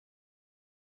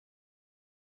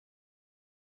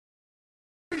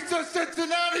streets of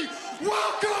Cincinnati.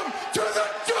 Welcome to the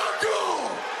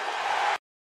jungle!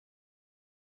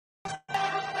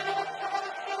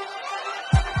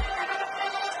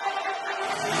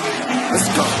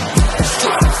 Let's go.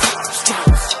 Stripes,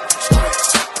 stripes, stripes,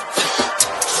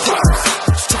 stripes,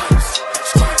 stripes,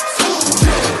 stripes,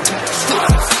 yeah.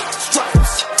 Stripes,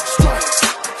 stripes, stripes,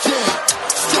 yeah.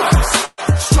 Stripes,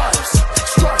 stripes,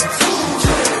 stripes,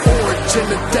 yeah. Orange in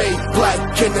the day,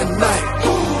 black in the night.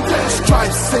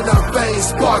 Stripes in our veins,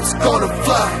 sparks gonna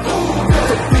fly.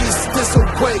 The beast is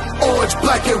awake, orange,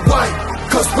 black and white.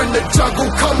 Cause when the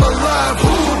jungle come alive,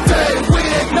 who day we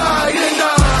ignite and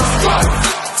stripes.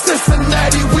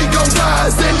 Cincinnati, we gon'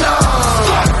 rise and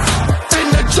in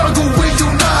the jungle we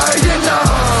unite and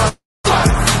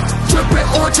drippin'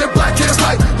 orange and black and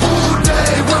white. All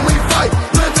day when we fight,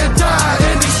 live and die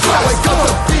in these stripes. Wake up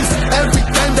the beast, every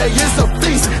day is a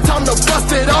feast. Time to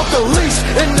bust it off the leash.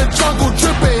 In the jungle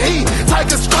drippin' heat,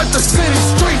 tigers strike the city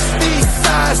streets. East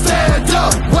side stand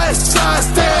up, west side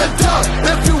stand up.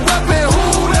 If you reppin'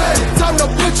 who they, time to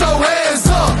put your hands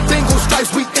up. Dingle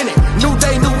stripes, we in it. New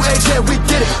day, new age, yeah, we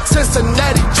get it.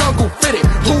 Cincinnati jungle fitted.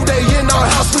 Who they in our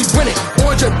house, we win it.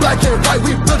 Orange and black and white,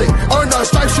 we build it. Earn our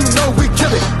stripes, you know we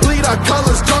kill it. Bleed our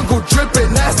colors, jungle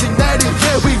dripping. Nasty, natty,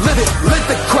 yeah, we lit it. Lit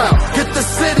the crowd, get the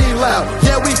city loud.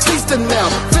 Yeah, we feasting now.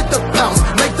 Fit the pounce,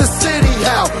 make the city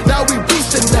howl. Now we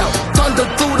beastin' now. Thunder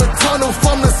through the tunnel,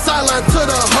 from the sideline to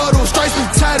the huddle. Stripes we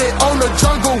tatted on the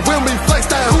jungle when we flex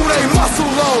that who they muscle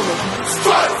on them.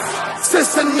 Stripes,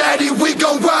 Cincinnati, we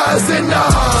gon' rise and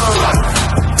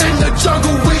in the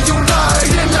jungle we unite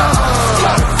and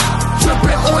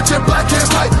drippin' orange and black and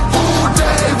white. All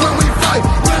day when we fight,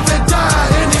 live and die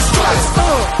in these stripes.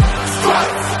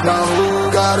 Stripes. Now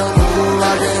who gotta move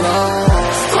like it on?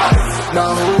 Stripes.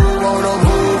 Now who wanna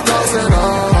move crossing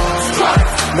on?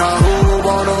 Stripes. Now who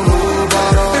wanna move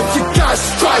on? If you got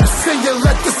stripes and you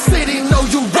let the city know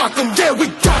you rock 'em, yeah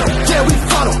we got 'em, yeah we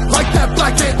fought 'em. Like that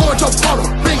black and orange upon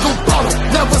 'em, bingo ball 'em,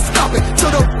 never stop it till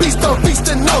the beast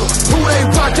and know who they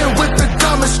rockin' with the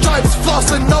diamond stripes,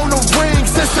 flossin' on the ring.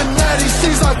 Cincinnati,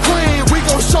 she's our queen, we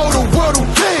gon' show the world who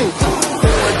king.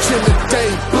 Orange in the day,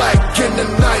 black in the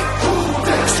night.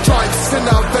 Stripes in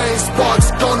our veins,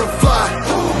 sparks gonna fly.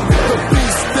 The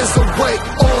beast is awake,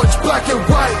 orange, black and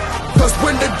white. Cause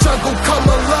when the jungle come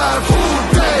alive, who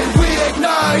day we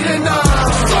ignite and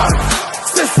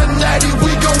Cincinnati,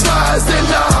 we gon' rise and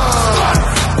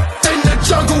in the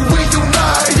jungle we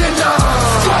unite and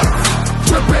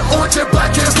drippin' orange and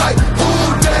black and white. All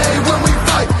day when we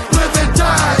fight, live and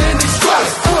die in these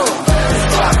stripes.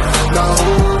 Now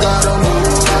who gotta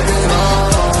move like it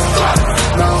on?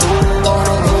 Now who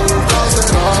wanna move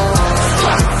crossing on?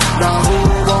 Now who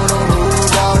wanna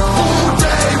move on? All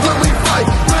day when we fight,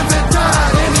 live and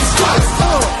die in these stripes.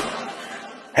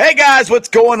 Hey guys, what's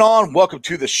going on? Welcome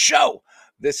to the show.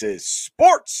 This is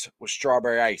Sports with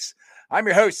Strawberry Ice. I'm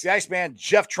your host, the Iceman,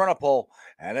 Jeff Trunapole.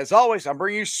 And as always, I'm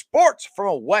bringing you sports from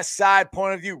a West Side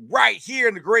point of view right here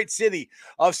in the great city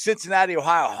of Cincinnati,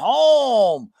 Ohio,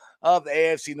 home of the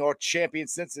AFC North champion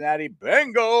Cincinnati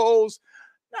Bengals.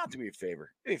 Now, do me a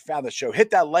favor. If you found the show,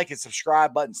 hit that like and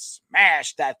subscribe button.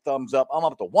 Smash that thumbs up. I'm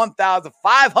up to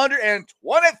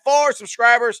 1,524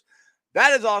 subscribers.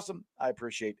 That is awesome. I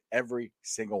appreciate every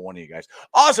single one of you guys.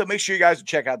 Also, make sure you guys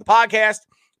check out the podcast.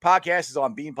 Podcast is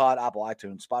on BeanPod, Apple,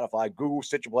 iTunes, Spotify, Google,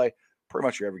 Stitcher Play, pretty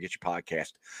much wherever you get your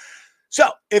podcast. So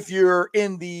if you're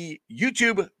in the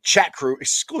YouTube chat crew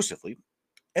exclusively,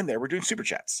 in there, we're doing super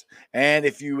chats. And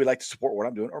if you would like to support what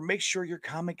I'm doing or make sure your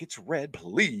comment gets read,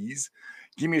 please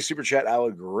give me a super chat. I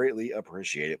would greatly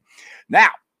appreciate it.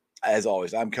 Now, as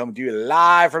always, I'm coming to you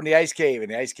live from the Ice Cave, and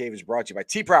the Ice Cave is brought to you by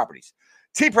T Properties.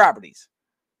 T Properties,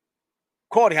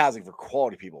 quality housing for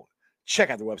quality people. Check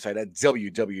out the website at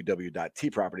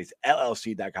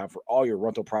www.tpropertiesllc.com for all your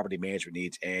rental property management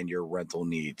needs and your rental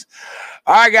needs.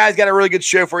 All right, guys, got a really good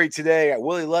show for you today. Got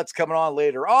Willie Lutz coming on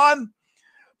later on,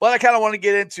 but I kind of want to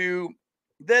get into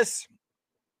this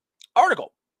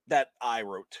article that I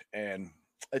wrote, and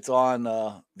it's on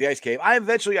the Ice Cave. I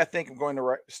think I'm going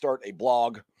to start a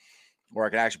blog where I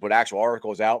can actually put actual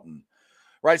articles out and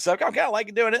write stuff. I'm kind of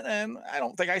liking doing it, and I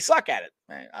don't think I suck at it.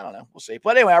 I don't know. We'll see.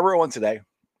 But anyway, I wrote one today.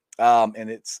 And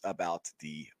it's about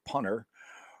the punter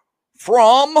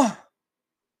from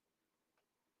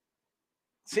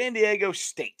San Diego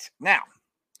State. Now,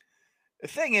 the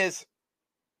thing is,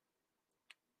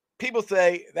 people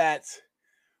say that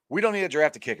we don't need to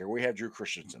draft a kicker. We have Drew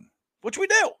Christensen, which we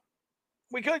do.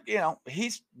 We could,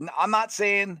 I'm not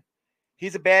saying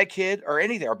he's a bad kid or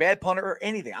anything, or a bad punter or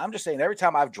anything. I'm just saying every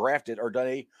time I've drafted or done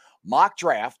a mock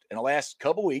draft in the last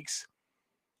couple weeks,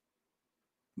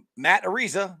 Matt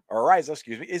Ariza,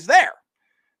 is there.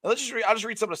 Now I'll just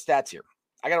read some of the stats here.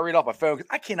 I got to read off my phone because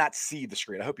I cannot see the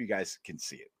screen. I hope you guys can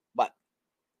see it. But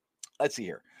let's see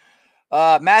here.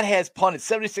 Matt has punted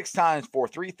 76 times for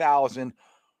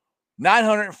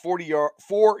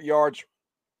 3,944 yards,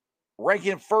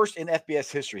 ranking first in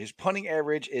FBS history. His punting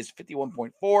average is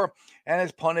 51.4 and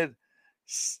has punted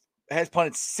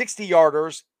 60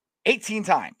 yarders 18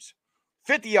 times,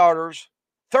 50 yarders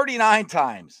 39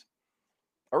 times.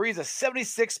 Ariza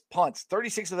 76 punts,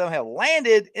 36 of them have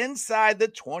landed inside the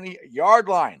 20-yard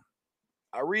line.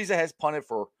 Ariza has punted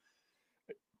for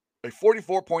a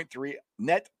 44.3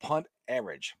 net punt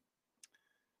average.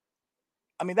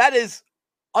 I mean, that is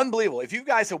unbelievable. If you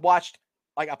guys have watched,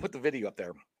 like I put the video up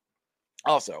there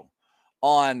also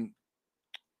on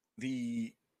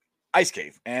the Ice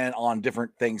Cave and on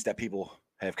different things that people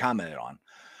have commented on.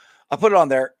 I put it on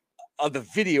there of the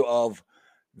video of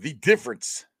the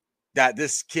difference that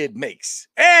this kid makes.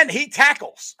 And he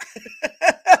tackles.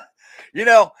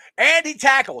 And he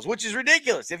tackles, which is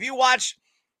ridiculous. If you watch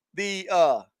the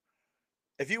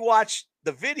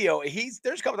video,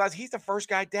 there's a couple times he's the first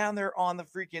guy down there on the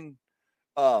freaking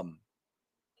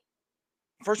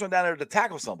first one down there to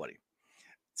tackle somebody.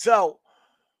 So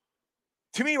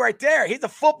to me, right there, he's a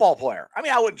football player. I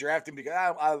mean, I wouldn't draft him because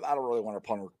I don't really want a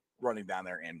punter running down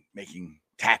there and making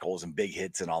tackles and big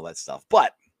hits and all that stuff.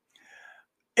 But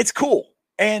it's cool.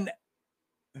 And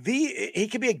he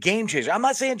could be a game changer. I'm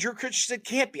not saying Drew Christensen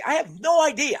can't be. I have no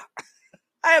idea.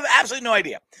 I have absolutely no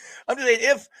idea. I'm just saying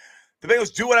if the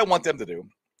Bengals do what I want them to do,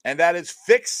 and that is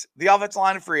fix the offensive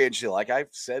line in free agency, like I've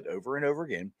said over and over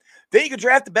again, then you can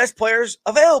draft the best players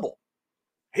available.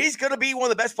 He's going to be one of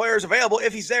the best players available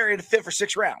if he's there and fit for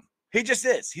 6th round. He just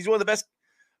is. He's one of the best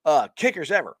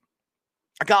kickers ever,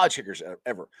 college kickers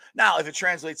ever. Now, if it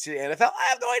translates to the NFL, I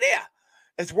have no idea.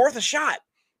 It's worth a shot.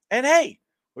 And hey,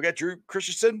 we got Drew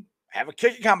Christensen, have a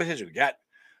kicking competition.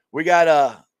 We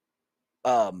got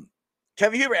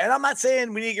Kevin Huber. And I'm not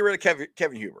saying we need to get rid of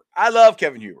Kevin Huber. I love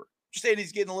Kevin Huber. Just saying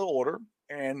he's getting a little older.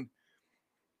 And,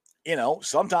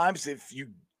 sometimes if you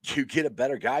get a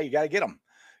better guy, you got to get him.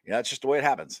 It's just the way it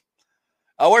happens.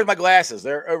 Where's my glasses?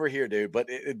 They're over here, dude. But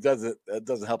it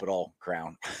doesn't help at all,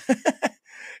 Crown.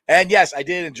 And yes, I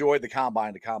did enjoy the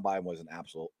combine. The combine was an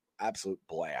absolute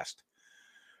blast.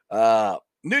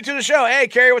 New to the show. Hey,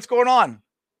 Kerry, what's going on?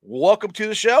 Welcome to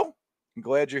the show. I'm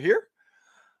glad you're here.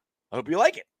 I hope you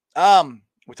like it.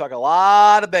 We talk a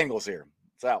lot of Bengals here.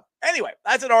 So anyway,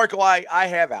 that's an article I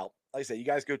have out. Like I said, you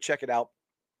guys go check it out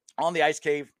on the Ice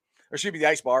Cave, or excuse me, the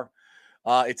Ice Bar.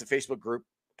 It's a Facebook group,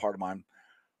 part of mine.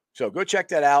 So go check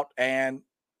that out and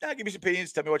give me some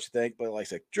opinions. Tell me what you think. But like I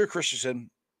said, Drew Christensen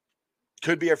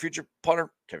could be our future punter.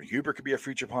 Kevin Huber could be our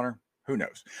future punter. Who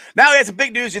knows? Now we had some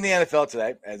big news in the NFL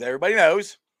today. As everybody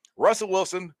knows, Russell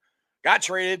Wilson got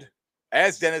traded,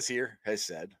 as Dennis here has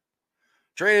said,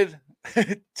 traded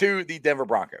to the Denver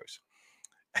Broncos.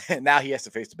 And now he has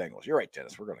to face the Bengals. You're right,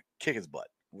 Dennis. We're going to kick his butt.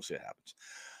 We'll see what happens.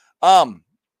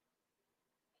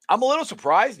 I'm a little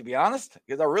surprised, to be honest,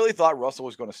 because I really thought Russell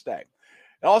was going to stay.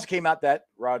 It also came out that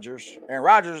Aaron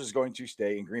Rodgers is going to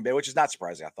stay in Green Bay, which is not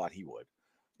surprising. I thought he would.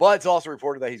 But it's also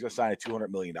reported that he's going to sign a $200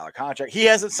 million contract. He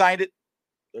hasn't signed it.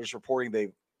 There's reporting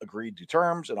they've agreed to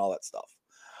terms and all that stuff.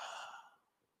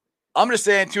 I'm just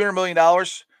saying $200 million.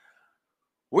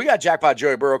 We got jackpot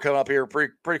Joey Burrow coming up here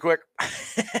pretty quick.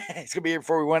 It's going to be here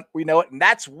before we know it. And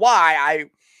that's why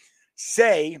I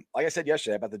say, like I said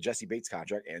yesterday about the Jesse Bates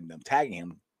contract and them tagging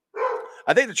him,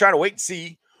 I think they're trying to wait and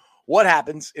see what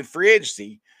happens in free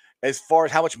agency as far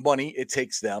as how much money it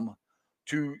takes them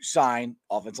to sign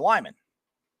offensive linemen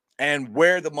and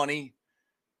where the money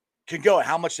can go and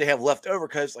how much they have left over.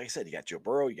 Because, like I said, you got Joe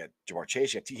Burrow, you got Jamar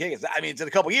Chase, you got T. Higgins. I mean, it's in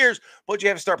a couple of years, but you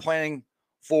have to start planning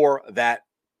for that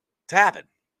to happen.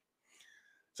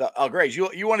 So, Grace,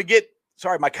 you want to get –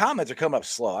 sorry, my comments are coming up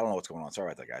slow. I don't know what's going on. Sorry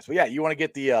about that, guys. But, yeah, you want to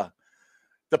get the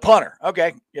punter.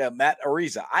 Okay. Yeah, Matt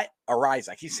Ariza. I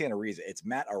keep saying Ariza. It's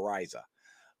Matt Ariza.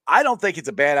 I don't think it's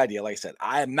a bad idea. Like I said,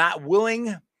 I am not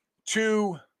willing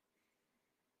to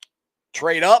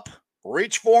trade up,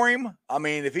 reach for him. I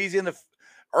mean, if he's in the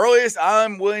earliest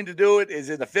I'm willing to do it is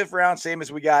in the 5th round, same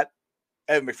as we got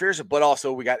Evan McPherson, but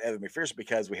also we got Evan McPherson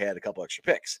because we had a couple extra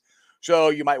picks. So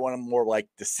you might want him more like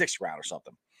the 6th round or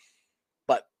something.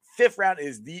 But 5th round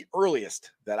is the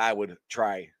earliest that I would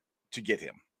try to get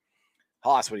him.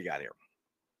 Haas, what do you got here?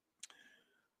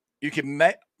 You can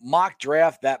mock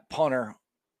draft that punter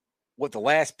with the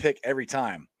last pick every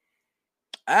time.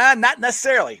 Not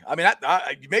necessarily. I mean,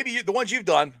 maybe the ones you've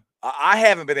done, I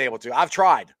haven't been able to. I've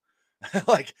tried.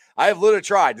 I have literally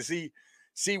tried to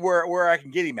see where I can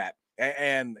get him at.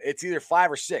 and it's either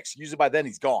 5 or 6. Usually by then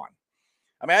he's gone.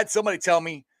 I mean, I had somebody tell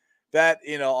me that,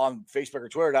 on Facebook or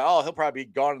Twitter that, he'll probably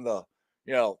be gone in the,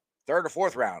 3rd or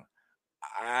 4th round.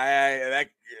 That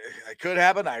could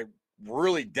happen. I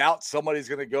really doubt somebody's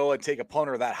going to go and take a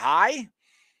punter that high,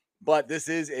 but this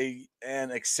is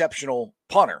an exceptional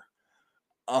punter.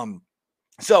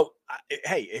 So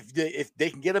hey, if they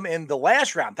can get him in the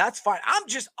last round, that's fine.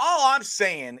 All I'm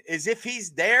saying is if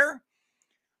he's there,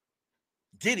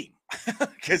 get him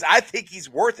because I think he's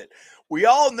worth it. We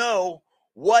all know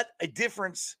what a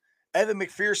difference Evan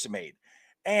McPherson made.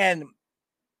 And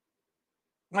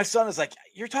my son is like,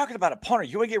 you're talking about a punter.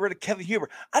 You want to get rid of Kevin Huber.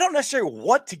 I don't necessarily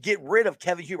want to get rid of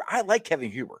Kevin Huber. I like Kevin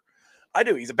Huber. I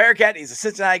do. He's a Bearcat. He's a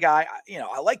Cincinnati guy.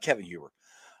 I like Kevin Huber.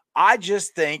 I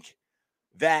just think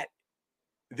that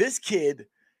this kid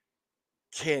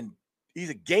he's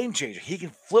a game changer. He can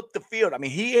flip the field. I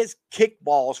mean, he has kicked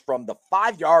balls from the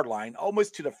 5-yard line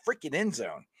almost to the freaking end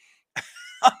zone.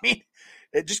 I mean,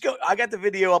 I got the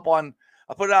video up I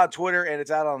put it out on Twitter and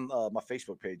it's out on my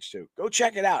Facebook page too. Go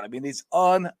check it out. I mean, it's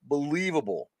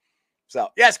unbelievable. So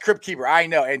yes, Crypt Keeper, I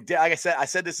know. And like I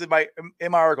said this in my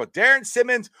article, Darren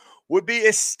Simmons would be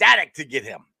ecstatic to get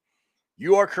him.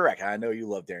 You are correct. I know you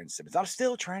love Darren Simmons. I'm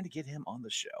still trying to get him on the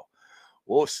show.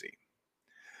 We'll see.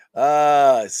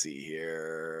 Let's see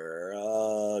here.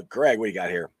 Greg, what do you got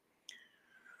here?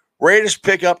 Raiders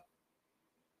pick up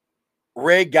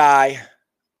Ray Guy,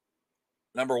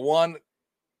 number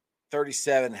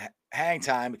 137 hang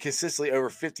time, consistently over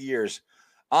 50 years.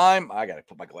 I got to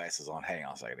put my glasses on. Hang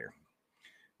on a second here.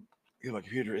 My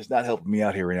computer is not helping me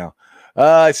out here right now.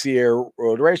 Let's see here.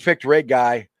 The Raiders picked Ray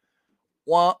Guy,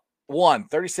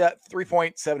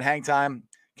 3.7 hang time,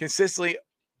 consistently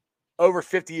over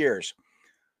 50 years.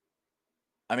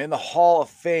 I'm in the Hall of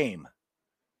Fame.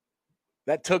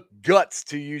 That took guts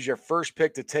to use your first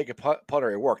pick to take a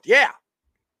punter. It worked. Yeah.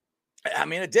 I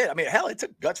mean, it did. I mean, hell, it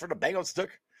took guts for the Bengals to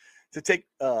take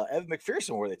Evan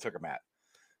McPherson where they took him at.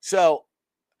 So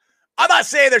I'm not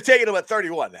saying they're taking him at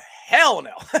 31. Hell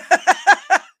no.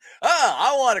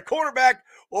 I want a quarterback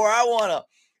or I want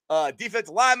a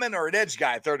defensive lineman or an edge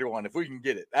guy at 31 if we can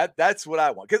get it. That's what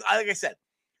I want. Because like I said,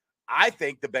 I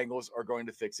think the Bengals are going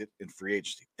to fix it in free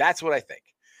agency. That's what I think.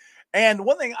 And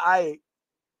one thing I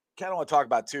kind of want to talk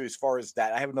about too, as far as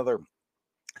that, I have another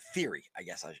theory, I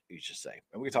guess you should say.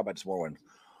 And we can talk about this more when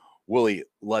Willie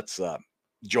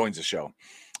joins the show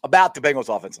about the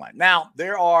Bengals offense line. Now,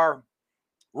 there are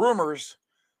rumors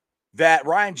that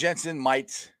Ryan Jensen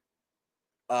might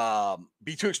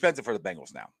be too expensive for the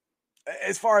Bengals now,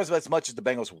 as much as the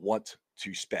Bengals want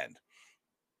to spend.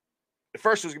 At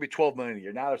first, it was going to be $12 million a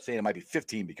year. Now they're saying it might be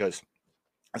 15 because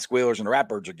the Squealers and the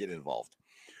Ratbirds are getting involved.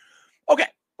 Okay,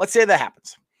 let's say that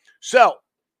happens. So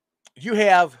you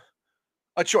have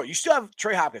a choice. You still have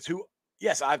Trey Hopkins, who,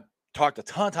 yes, I've talked a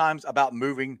ton of times about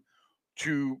moving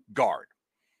to guard.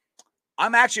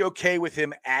 I'm actually okay with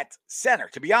him at center,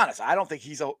 to be honest. I don't think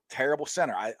he's a terrible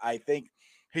center. I think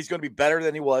he's going to be better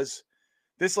than he was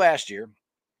this last year.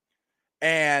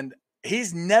 And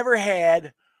he's never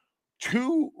had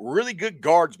two really good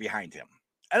guards behind him.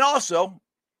 And also,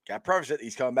 got preface that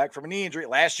he's coming back from a knee injury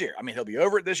last year. I mean, he'll be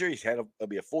over it this year. He'll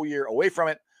be a full year away from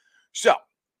it. So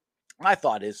my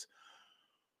thought is,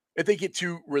 if they get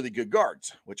two really good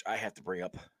guards, which I have to bring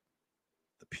up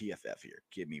the PFF here.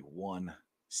 Give me 1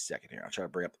 second here. I'll try to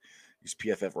bring up these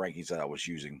PFF rankings that I was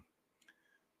using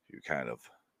to kind of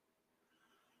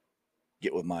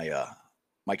get with my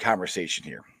my conversation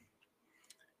here.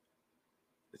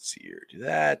 Let's see here. Do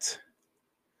that.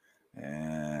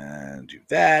 And do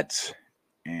that.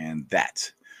 And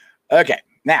that. Okay.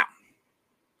 Now,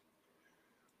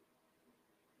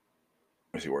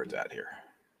 let's see where it's at here.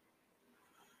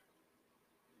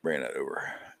 Bring that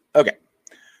over. Okay.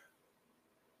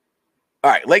 All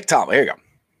right. Lake Tom. Here you go.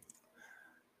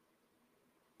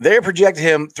 They projected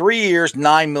him 3 years,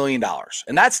 $9 million.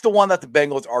 And that's the one that the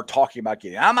Bengals are talking about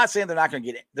getting. I'm not saying they're going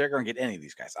to get any of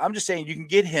these guys. I'm just saying you can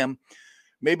get him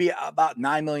maybe about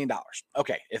 $9 million.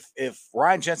 Okay. If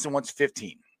Ryan Jensen wants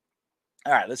 15.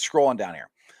 All right, let's scroll on down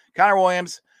here. Connor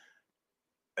Williams,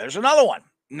 there's another one.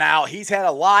 Now, he's had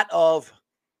a lot of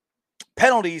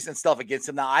penalties and stuff against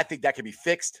him. Now, I think that can be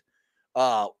fixed.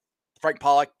 Frank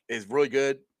Pollock is really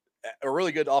good, a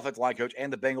really good offensive line coach,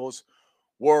 and the Bengals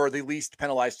were the least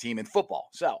penalized team in football.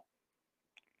 So,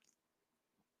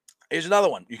 here's another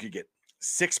one you could get.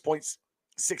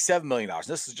 $6.67 million.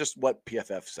 This is just what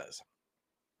PFF says.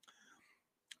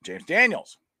 James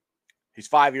Daniels. He's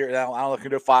 5 years. I don't know if they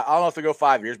do 5. I don't know if they go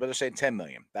 5 years, but they're saying $10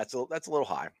 million. That's a little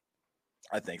high,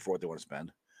 I think, for what they want to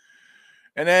spend.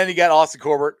 And then you got Austin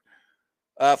Corbett.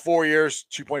 4 years,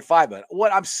 $2.5 million.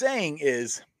 What I'm saying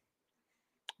is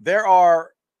there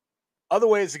are other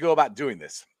ways to go about doing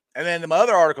this. And then my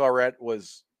other article I wrote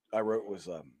was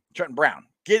Trenton Brown.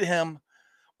 Get him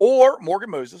or Morgan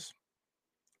Moses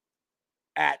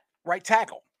at right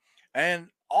tackle. And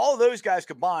all of those guys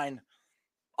combined,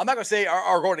 I'm not going to say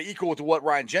are going to equal to what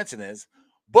Ryan Jensen is,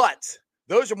 but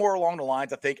those are more along the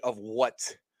lines, I think, of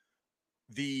what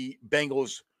the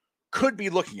Bengals could be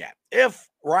looking at if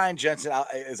Ryan Jensen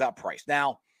is outpriced.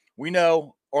 Now, we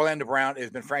know Orlando Brown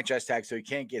has been franchise tagged, so he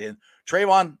can't get in.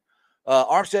 Trayvon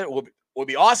Armstead will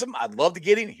be awesome. I'd love to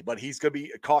get him, but he's going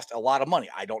to cost a lot of money.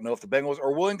 I don't know if the Bengals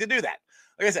are willing to do that.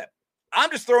 Like I said, I'm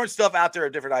just throwing stuff out there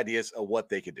of different ideas of what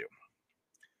they could do.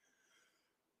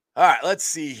 All right, let's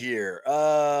see here.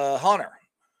 Hunter,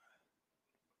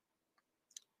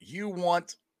 you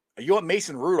want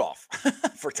Mason Rudolph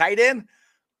for tight end?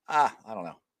 I don't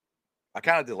know. I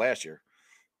kind of did last year.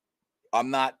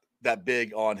 I'm not that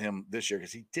big on him this year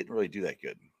because he didn't really do that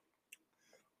good.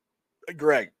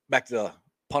 Greg, back to the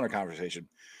punter conversation.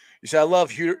 You said, I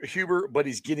love Huber, but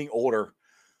he's getting older.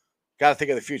 Got to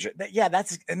think of the future. Yeah,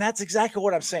 that's exactly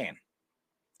what I'm saying.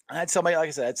 I had somebody, like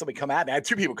I said, come at me. I had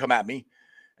two people come at me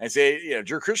and say,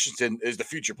 Drew Christensen is the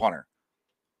future punter.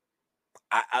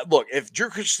 Look, if Drew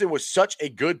Christensen was such a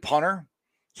good punter,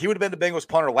 he would have been the Bengals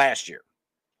punter last year.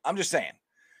 I'm just saying.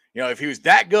 If he was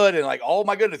that good and like, oh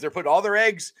my goodness, they're putting all their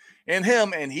eggs in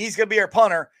him and he's going to be our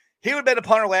punter, he would have been a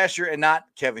punter last year and not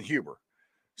Kevin Huber.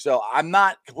 So I'm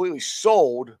not completely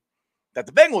sold that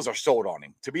the Bengals are sold on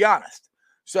him, to be honest.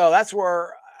 So that's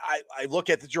where I look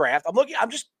at the draft. I'm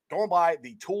just going by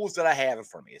the tools that I have in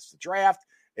front of me. It's the draft.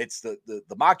 It's the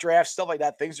mock draft, stuff like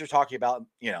that, things they're talking about,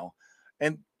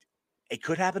 and it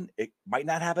could happen. It might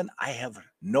not happen. I have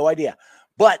no idea,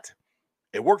 but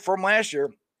it worked for him last year.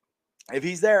 If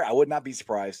he's there, I would not be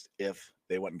surprised if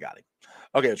they went and got him.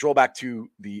 Okay, let's roll back to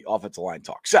the offensive line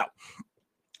talk. So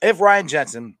if Ryan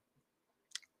Jensen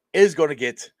is going to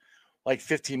get like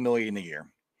 $15 million a year,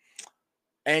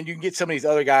 and you can get some of these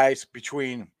other guys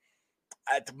between,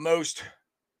 at the most,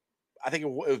 I think it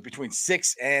was between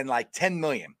 6 and like 10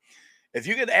 million. If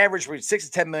you get an average between 6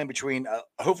 and 10 million between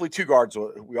hopefully two guards,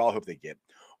 we all hope they get,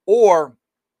 or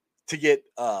to get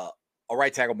a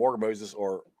right tackle, Morgan Moses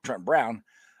or Trenton Brown,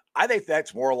 I think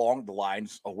that's more along the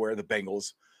lines of where the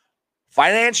Bengals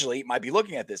financially might be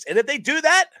looking at this. And if they do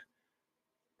that,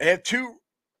 they have two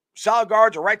solid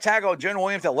guards, a right tackle, and Jonah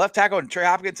Williams at left tackle, and Trey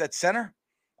Hopkins at center,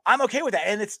 I'm okay with that.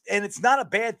 And it's not a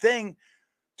bad thing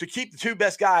to keep the two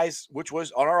best guys, which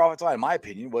was on our offensive line, in my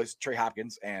opinion, was Trey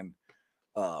Hopkins and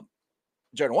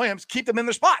Jonah Williams. Keep them in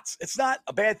their spots. It's not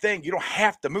a bad thing. You don't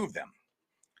have to move them.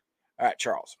 All right,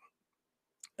 Charles.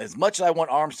 As much as I want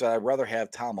Armstead, I'd rather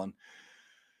have Tomlin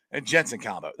and Jensen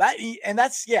combo.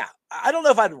 I don't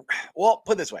know if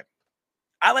put it this way.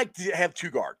 I like to have two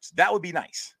guards. That would be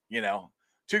nice.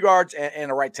 Two guards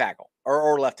and a right tackle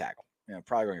or left tackle.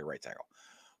 Probably going to get right tackle.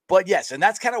 But yes, and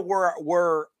that's kind of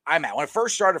where I'm at. When I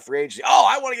first started free agency,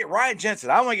 I want to get Ryan Jensen.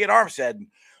 I want to get Armstead. And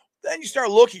then you start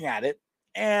looking at it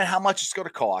and how much it's going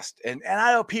to cost. And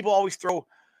I know people always throw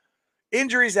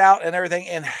injuries out and everything.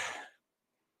 And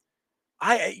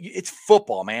it's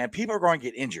football, man. People are going to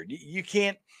get injured. You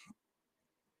can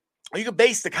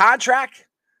base the contract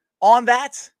on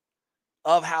that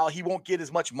of how he won't get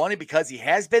as much money because he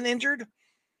has been injured.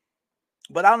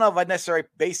 But I don't know if I necessarily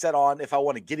base that on if I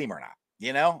want to get him or not.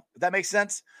 If that makes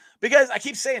sense? Because I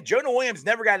keep saying Jonah Williams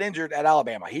never got injured at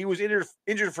Alabama. He was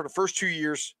injured for the first 2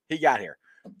 years he got here.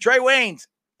 Trey Waynes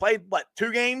played,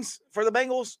 2 games for the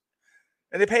Bengals?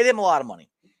 And they paid him a lot of money.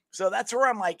 So that's where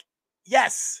I'm like,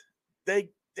 yes, they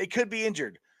could be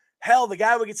injured. Hell, the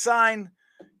guy would get signed,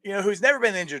 who's never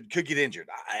been injured could get injured.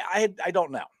 I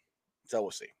don't know. So we'll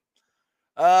see.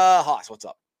 Haas, what's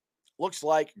up? Looks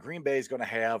like Green Bay is going to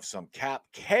have some cap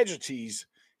casualties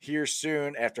here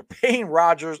soon after paying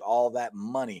Rodgers all that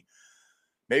money.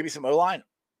 Maybe some O-line.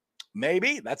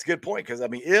 Maybe. That's a good point because,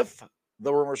 if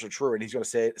the rumors are true and he's going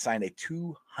to sign a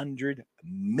 $200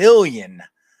 million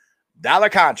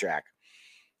contract,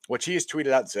 which he has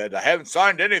tweeted out and said, I haven't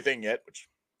signed anything yet, which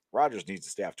Rodgers needs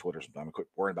to stay off Twitter sometime and quit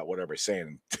worrying about what everybody's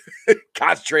saying and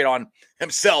concentrate on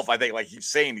himself, I think, like he's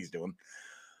saying he's doing.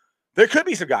 There could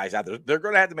be some guys out there. They're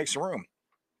going to have to make some room.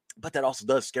 But that also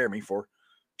does scare me for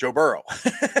Joe Burrow.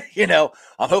 I'm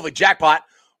hoping jackpot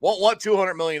won't want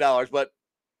 $200 million, but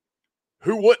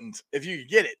who wouldn't if you could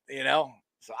get it,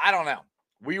 So I don't know.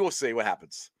 We will see what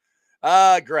happens.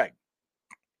 Greg,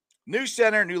 new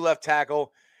center, new left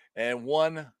tackle, and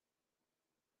one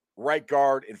right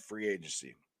guard in free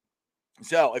agency.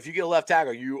 So if you get a left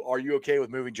tackle, are you okay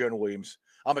with moving Jonah Williams?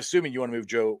 I'm assuming you want to move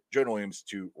Jonah Williams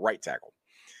to right tackle.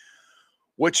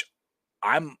 which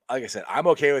like I said, I'm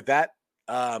okay with that.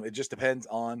 It just depends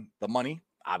on the money,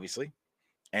 obviously.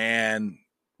 And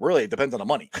really, it depends on the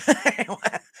money.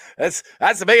 That's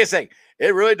the biggest thing.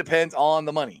 It really depends on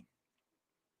the money.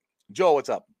 Joel, what's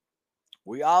up?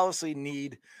 We obviously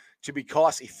need to be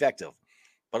cost effective,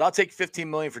 but I'll take $15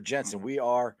 million for Jensen. We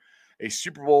are a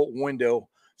Super Bowl window,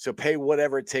 so pay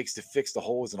whatever it takes to fix the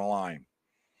holes in the line.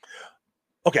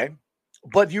 Okay,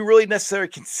 but you really necessarily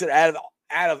consider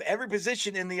out of every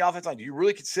position in the offense line, do you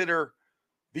really consider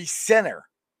the center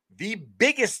the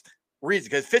biggest reason?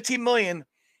 Because $15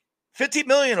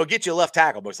 million will get you a left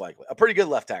tackle, most likely, a pretty good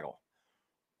left tackle.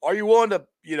 Are you willing to,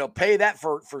 pay that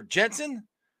for Jensen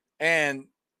and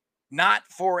not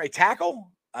for a tackle?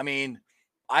 I mean,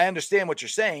 I understand what you're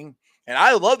saying, and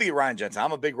I love the Ryan Jensen.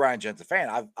 I'm a big Ryan Jensen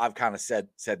fan. I've kind of said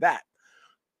that,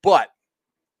 but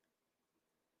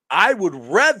I would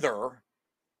rather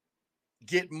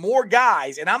get more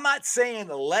guys, and I'm not saying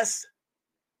less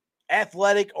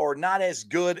athletic or not as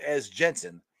good as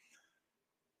Jensen.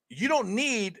 You don't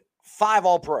need 5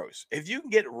 All-Pros. If you can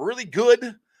get really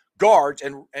good guards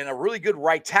and a really good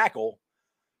right tackle,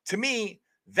 to me,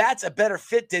 that's a better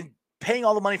fit than paying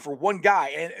all the money for one guy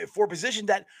and for a position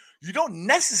that you don't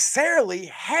necessarily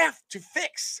have to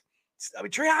fix. I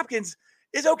mean, Trey Hopkins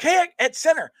is okay at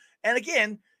center. And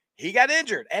again, he got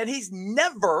injured, and he's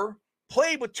never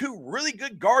played with 2 really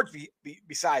good guards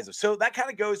besides him. So that kind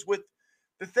of goes with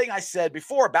the thing I said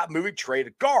before about moving Trey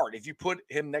to guard. If you put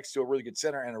him next to a really good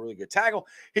center and a really good tackle,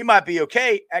 he might be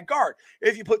okay at guard.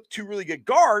 If you put 2 really good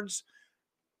guards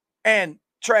and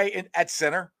Trey at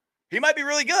center, he might be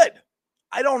really good.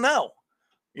 I don't know.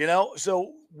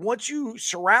 So once you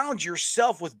surround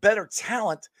yourself with better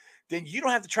talent, then you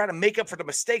don't have to try to make up for the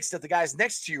mistakes that the guys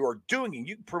next to you are doing. And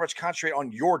you can pretty much concentrate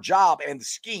on your job and the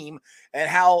scheme and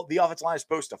how the offensive line is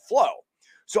supposed to flow.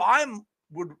 So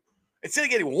instead of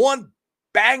getting one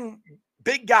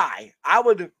big guy, I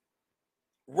would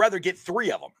rather get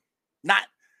 3 of them, not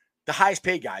the highest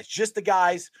paid guys, just the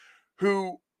guys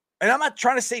who, and I'm not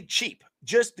trying to say cheap,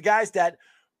 just the guys that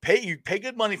pay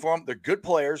good money for them. They're good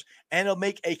players, and it'll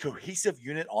make a cohesive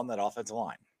unit on that offensive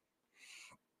line.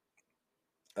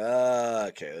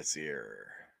 Okay, let's see here.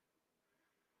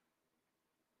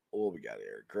 What we got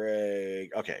here?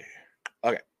 Greg. Okay.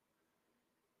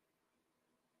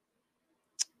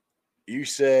 You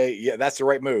say, yeah, that's the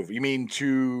right move. You mean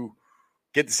to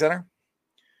get the center?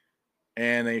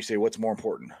 And then you say, what's more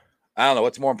important? I don't know.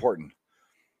 What's more important?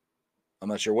 I'm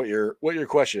not sure what your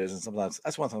question is. And sometimes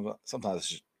that's one thing.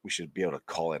 Sometimes we should be able to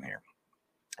call in here.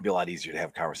 It'd be a lot easier to have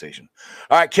a conversation.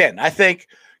 All right, Ken, I think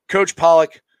Coach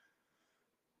Pollock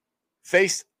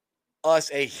faced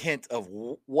us a hint of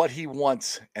what he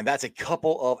wants, and that's a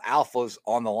couple of alphas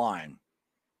on the line.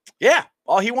 Yeah.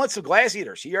 Oh, he wants some glass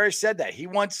eaters. He already said that. He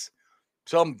wants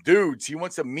some dudes. He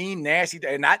wants some mean, nasty,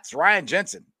 and that's Ryan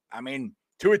Jensen. I mean,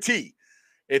 to a T.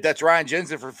 If that's Ryan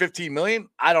Jensen for $15 million,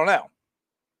 I don't know.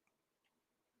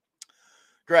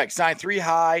 Greg, signed 3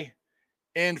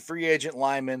 high-end free agent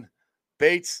linemen.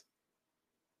 Bates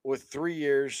with 3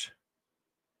 years,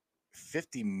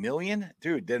 $50 million?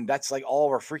 Dude, then that's like all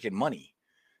of our freaking money.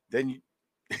 Then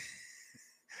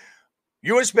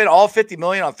you want to spend all $50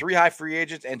 million on 3 high free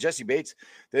agents and Jesse Bates,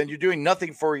 then you're doing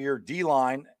nothing for your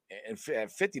D-line. And at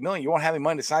 $50 million, you won't have any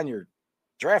money to sign your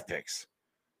draft picks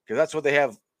because that's what they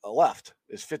have left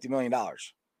is $50 million.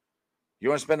 You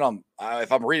want to spend it on,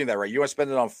 if I'm reading that right, you want to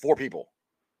spend it on 4 people.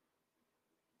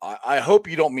 I hope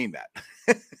you don't mean that.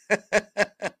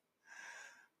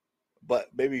 But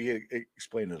maybe you can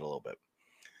explain it a little bit.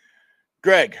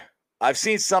 Greg, I've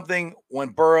seen something when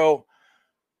Burrow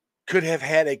could have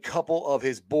had a couple of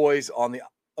his boys on the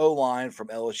O-line from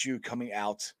LSU coming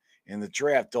out in the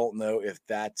draft. Don't know if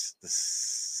that's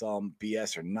some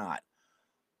BS or not.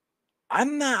 I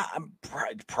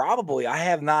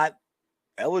have not.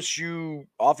 LSU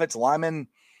offensive linemen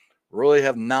really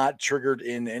have not triggered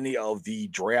in any of the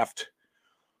draft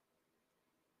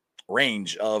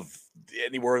range of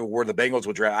anywhere where the Bengals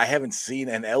would draft. I haven't seen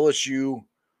an LSU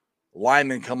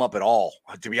lineman come up at all,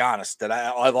 to be honest. That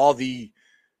I have all the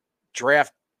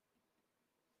draft,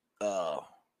 not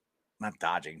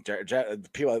dodging,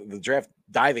 the draft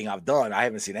diving I've done. I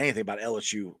haven't seen anything about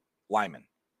LSU linemen.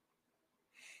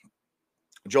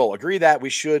 Joel, agree that we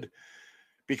should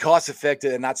be cost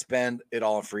effective and not spend it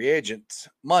all on free agent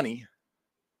money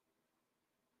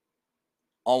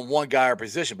on one guy or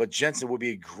position. But Jensen would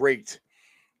be a great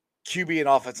QB and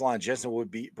offensive line. Jensen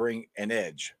would bring an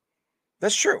edge.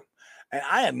 That's true. And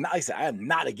I am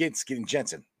not against getting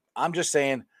Jensen. I'm just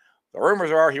saying the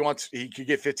rumors are he could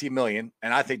get $15 million,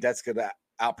 and I think that's going to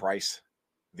outprice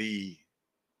the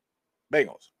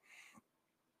Bengals.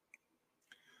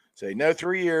 Say no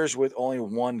 3 years with only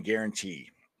one guarantee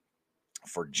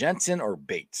for Jensen or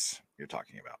Bates. You're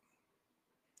talking about.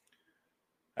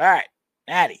 All right,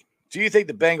 Natty, do you think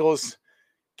the Bengals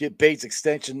get Bates'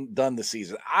 extension done this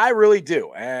season? I really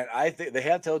do, and I think they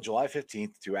have till July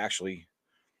 15th to actually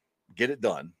get it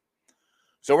done.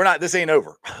 So we're not. This ain't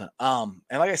over. And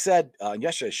like I said in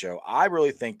yesterday's show, I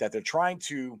really think that they're trying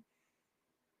to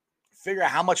figure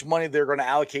out how much money they're going to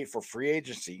allocate for free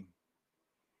agency,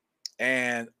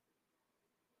 and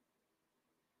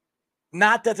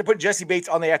not that they're putting Jesse Bates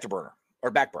on the afterburner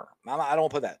or back burner. I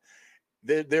don't put that.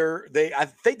 I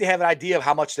think they have an idea of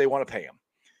how much they want to pay him,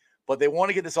 but they want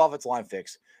to get this offensive line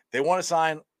fixed. They want to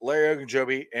sign Larry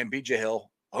Ogunjobi and BJ Hill,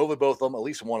 hopefully both of them, at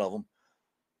least one of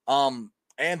them.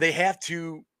 And they have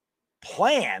to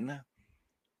plan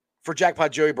for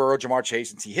Jackpot Joey Burrow, Jamar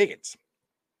Chase, and T. Higgins.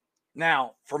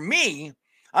 Now, for me,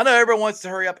 I know everyone wants to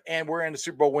hurry up, and we're in the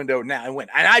Super Bowl window now and win.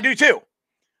 And I do too.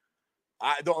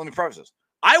 Let me preface this.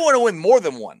 I want to win more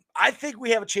than one. I think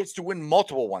we have a chance to win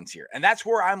multiple ones here. And that's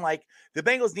where I'm like, the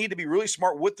Bengals need to be really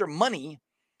smart with their money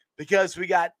because we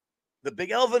got the big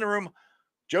elephant in the room.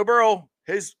 Joe Burrow,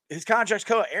 his contract's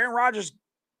coming. Aaron Rodgers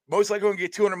most likely going to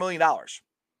get $200 million.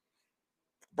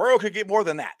 Burrow could get more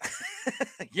than that.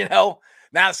 Now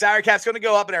the salary cap's going to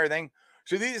go up and everything.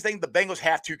 So these are things the Bengals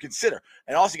have to consider.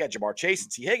 And also you got Jamar Chase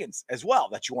and T. Higgins as well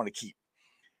that you want to keep.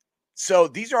 So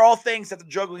these are all things that they're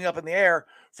juggling up in the air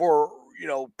for,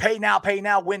 pay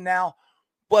now, win now.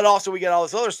 But also we get all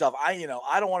this other stuff. I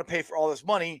don't want to pay for all this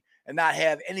money and not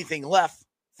have anything left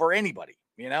for anybody,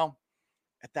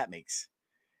 if that makes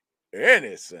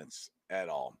any sense at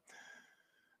all.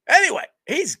 Anyway,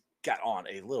 he's got on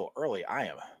a little early. I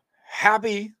am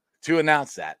happy to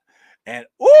announce that. And,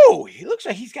 he looks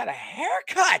like he's got a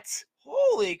haircut.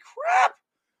 Holy crap.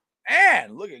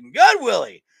 Man, looking good,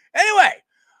 Willie. Anyway,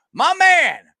 my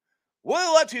man,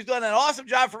 Willie Lutz, who's done an awesome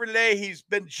job for me today. He's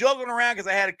been juggling around because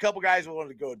I had a couple guys who wanted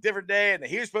to go a different day, and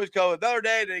he was supposed to go another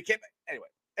day, and then he came. Anyway,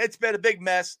 it's been a big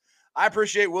mess. I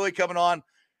appreciate Willie coming on.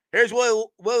 Here's Willie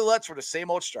Lutz for the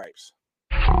same old stripes.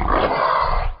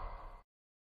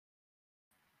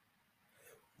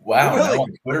 Wow,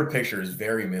 that Twitter picture is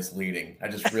very misleading. I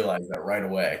just realized that right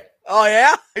away. Oh,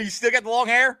 yeah? You still got the long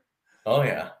hair? Oh,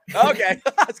 yeah. Okay.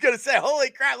 I was going to say,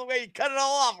 holy crap, the way you cut it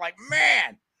all off. Like,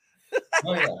 man.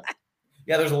 Oh, yeah.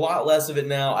 Yeah, there's a lot less of it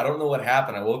now. I don't know what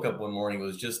happened. I woke up one morning, it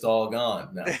was just all gone.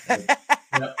 No.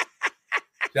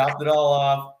 Chopped it all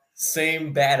off.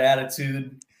 Same bad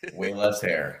attitude, way less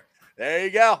hair. There you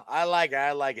go. I like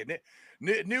it.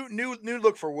 New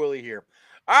look for Willie here.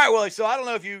 All right, Willie. So I don't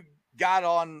know if you got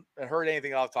on and heard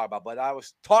anything I was talking about, but I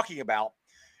was talking about,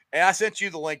 and I sent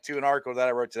you the link to an article that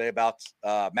I wrote today about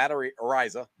Matt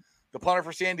Araiza, the punter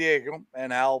for San Diego,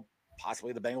 and how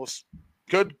possibly the Bengals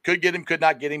could get him, could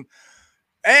not get him.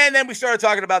 And then we started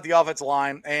talking about the offensive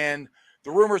line and the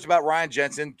rumors about Ryan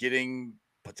Jensen getting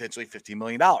potentially $15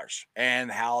 million and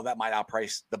how that might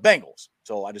outprice the Bengals.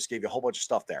 So I just gave you a whole bunch of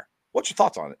stuff there. What's your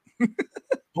thoughts on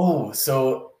it?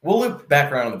 So we'll loop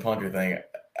back around to the punter thing.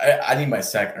 I need my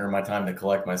time to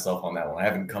collect myself on that one. I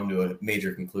haven't come to a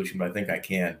major conclusion, but I think I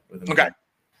can within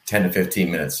 10 to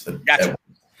 15 minutes. Gotcha.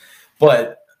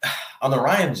 But on the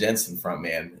Ryan Jensen front,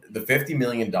 man, the $50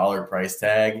 million price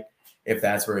tag, if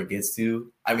that's where it gets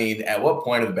to, I mean, at what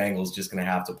point are the Bengals just going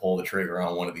to have to pull the trigger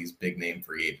on one of these big name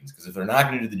free agents? Because if they're not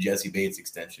going to do the Jesse Bates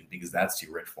extension because that's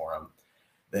too rich for them,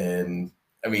 then,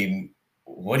 I mean,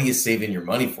 what are you saving your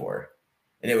money for?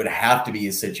 And it would have to be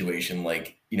a situation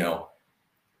like,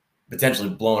 potentially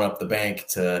blowing up the bank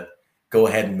to go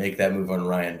ahead and make that move on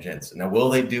Ryan Jensen. Now, will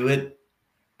they do it?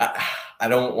 I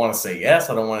don't want to say yes.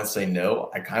 I don't want to say no.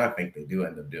 I kind of think they do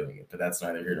end up doing it, but that's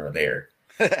neither here nor there.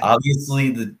 Obviously,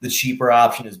 the cheaper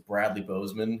option is Bradley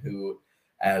Bozeman, who,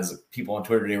 as people on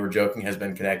Twitter today were joking, has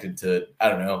been connected to, I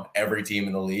don't know, every team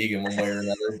in the league in one way or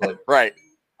another. But right.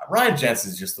 Ryan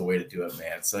Jensen is just the way to do it,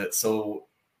 man. So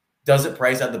does it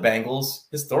price out the Bengals?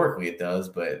 Historically, it does,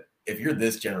 but if you're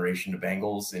this generation of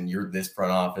Bengals and you're this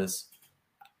front office,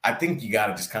 I think you got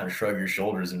to just kind of shrug your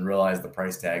shoulders and realize the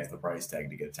price tag's the price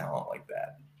tag to get a talent like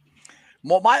that.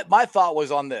 Well, my thought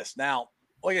was on this. Now,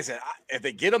 like I said, if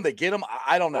they get him, they get him.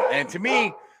 I don't know. And to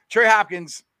me, Trey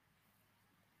Hopkins,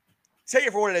 take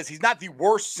it for what it is. He's not the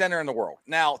worst center in the world.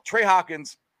 Now, Trey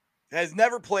Hopkins has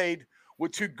never played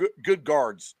with two good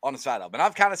guards on the side of him. And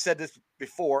I've kind of said this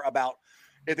before about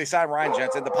if they sign Ryan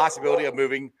Jensen, the possibility of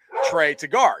moving Trey to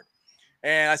guard.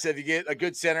 And I said, if you get a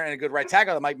good center and a good right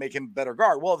tackle, that might make him a better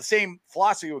guard. Well, the same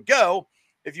philosophy would go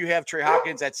if you have Trey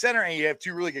Hopkins at center and you have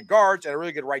two really good guards and a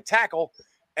really good right tackle.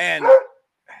 And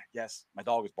yes, my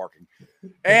dog is barking.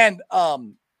 And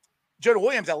Jonah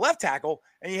Williams at left tackle,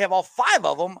 and you have all 5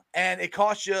 of them, and it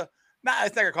costs you it's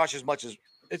not going to cost you as much as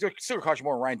it's going to still cost you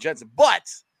more than Ryan Jensen. But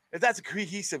if that's a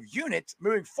cohesive unit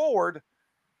moving forward,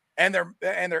 and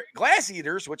they're glass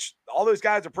eaters, which all those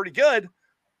guys are pretty good,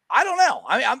 I don't know.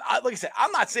 I mean, like I said,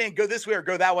 I'm not saying go this way or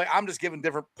go that way. I'm just giving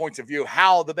different points of view of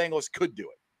how the Bengals could do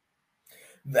it.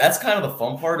 That's kind of the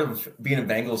fun part of being a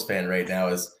Bengals fan right now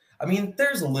is, I mean,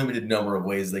 there's a limited number of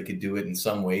ways they could do it in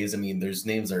some ways. I mean, there's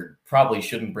names that probably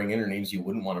shouldn't bring in or names you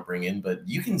wouldn't want to bring in, but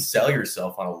you can sell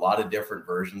yourself on a lot of different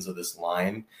versions of this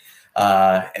line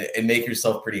and make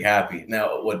yourself pretty happy.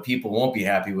 Now, what people won't be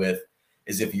happy with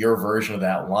is if your version of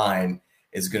that line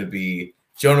is going to be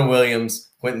Jonah Williams,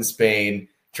 Quentin Spain,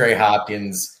 Trey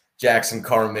Hopkins, Jackson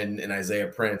Carman, and Isaiah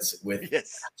Prince with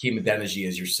Hakeem Adeniji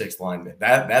as your 6th lineman.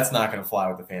 That's not going to fly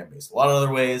with the fan base. A lot of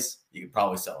other ways you could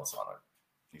probably sell us on it.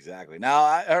 Exactly. Now,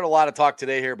 I heard a lot of talk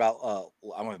today here about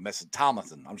I'm going to mess with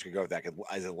Tomlinson. I'm just going to go with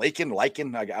that. Is it Lakin?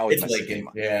 I always mess Lakin.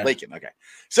 Yeah. Lakin. Okay.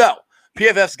 So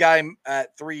PFF's guy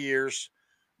at 3 years,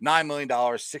 $9 million,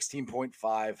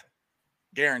 16.5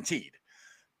 guaranteed.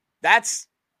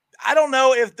 I don't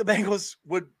know if the Bengals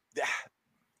would.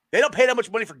 They don't pay that much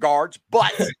money for guards,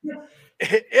 but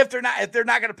if they're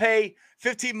not going to pay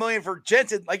 $15 million for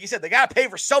Jensen, like you said, they got to pay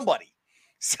for somebody.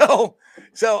 So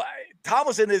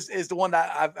Tomlinson is the one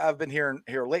that I've been hearing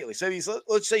here lately. So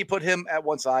let's say you put him at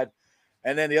one side,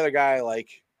 and then the other guy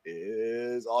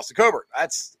is Austin Colbert.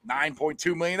 That's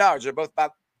 $9.2 million. They're both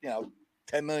about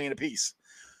 $10 million apiece.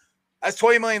 That's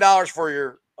 $20 million for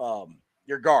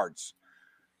your guards.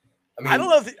 I mean, I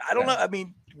don't know. I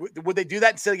mean, would they do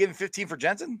that instead of giving 15 for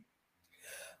Jensen?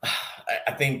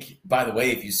 I think, by the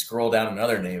way, if you scroll down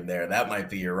another name there, that might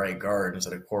be your right guard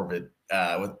instead of Corbett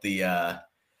with the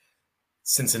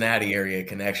Cincinnati area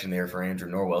connection there for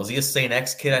Andrew Norwell. Is he a St.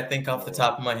 X kid, I think, off the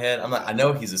top of my head? I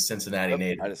know he's a Cincinnati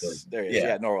native. There he is.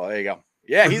 Yeah, Norwell. There you go.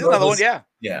 Yeah, he's another one. Yeah.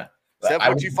 Yeah.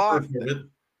 7.25.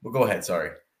 Well, go ahead.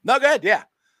 Sorry. No, go ahead. Yeah.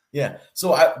 Yeah. So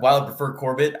while I prefer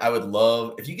Corbett, I would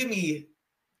love if you give me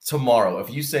tomorrow,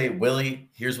 if you say, Willie,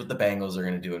 here's what the Bengals are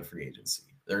going to do in free agency.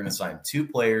 They're going to sign 2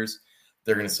 players.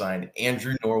 They're going to sign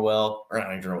Andrew Norwell, or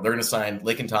not Andrew Norwell. They're going to sign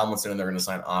Lakin Tomlinson, and they're going to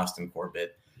sign Austin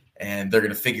Corbett. And they're going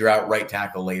to figure out right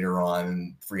tackle later on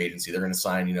in free agency. They're going to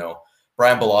sign,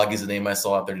 Brian Balagi is the name I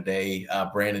saw out there today,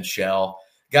 Brandon Shell,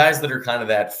 guys that are kind of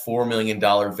that $4 million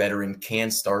veteran, can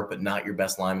start, but not your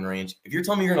best lineman range. If you're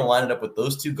telling me you're going to line it up with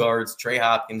those 2 guards, Trey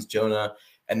Hopkins, Jonah,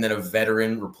 and then a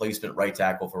veteran replacement right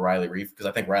tackle for Riley Reiff, because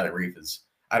I think Riley Reiff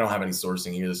I don't have any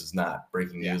sourcing here. This is not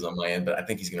breaking news on my end, but I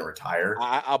think he's going to retire.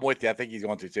 I'm with you. I think he's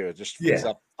going to too. Just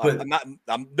stuff.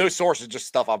 I'm no sources, just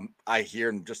stuff I hear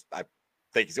and I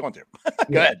think he's going to.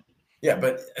 Go ahead. Yeah,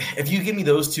 but if you give me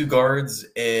those 2 guards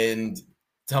and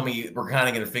tell me we're kind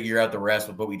of going to figure out the rest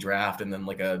with what we draft, and then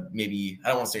maybe I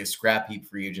don't want to say a scrap heap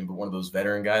free agent, but one of those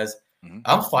veteran guys,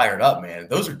 I'm fired up, man.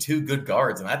 Those are 2 good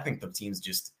guards, and I think the team's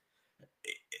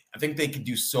I think they could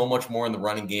do so much more in the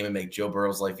running game and make Joe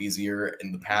Burrow's life easier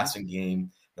in the passing game.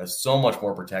 There's so much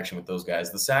more protection with those guys.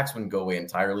 The sacks wouldn't go away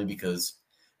entirely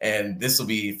and this will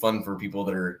be fun for people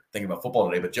that are thinking about football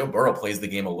today, but Joe Burrow plays the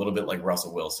game a little bit like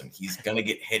Russell Wilson. He's going to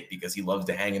get hit because he loves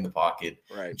to hang in the pocket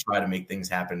and try to make things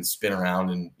happen, spin around.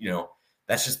 And,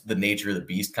 that's just the nature of the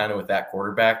beast kind of with that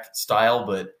quarterback style.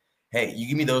 But, hey, you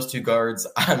give me those 2 guards,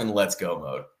 I'm in let's go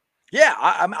mode. Yeah,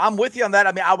 I'm with you on that.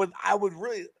 I mean, I would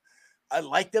really – I'd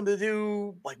like them to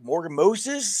do Morgan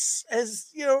Moses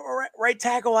as, right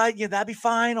tackle. That'd be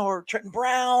fine. Or Trenton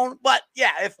Brown. But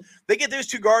yeah, if they get those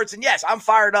 2 guards, and yes, I'm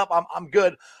fired up. I'm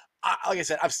good. Like I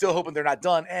said, I'm still hoping they're not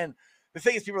done. And the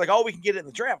thing is, people are like, we can get it in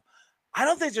the draft. I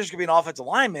don't think there's going to be an offensive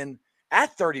lineman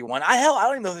at 31. I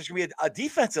don't even know if there's going to be a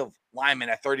defensive lineman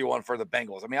at 31 for the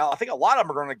Bengals. I mean, I think a lot of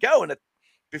them are going to go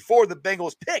before the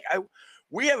Bengals pick.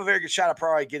 We have a very good shot at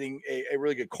probably getting a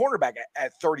really good cornerback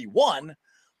at 31.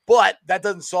 But that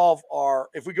doesn't solve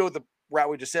if we go with the route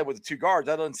we just said with the 2 guards,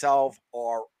 that doesn't solve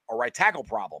our right tackle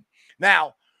problem.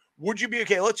 Now, would you be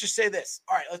okay? Let's just say this.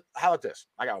 All right, how about this?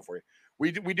 I got one for you.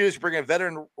 We do this, bring a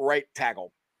veteran right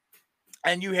tackle,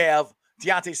 and you have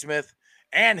Deontay Smith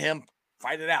and him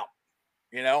fight it out,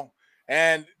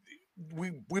 And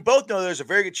we both know there's a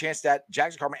very good chance that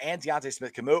Jackson Carman and Deontay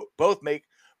Smith can both make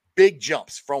big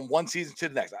jumps from one season to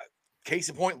the next. Case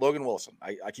in point, Logan Wilson.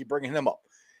 I keep bringing him up.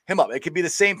 It could be the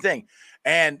same thing.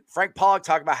 And Frank Pollock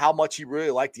talked about how much he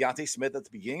really liked Deontay Smith at the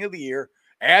beginning of the year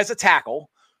as a tackle.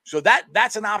 So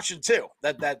that's an option too.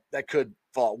 That could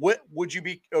fall. Would you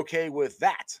be okay with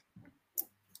that?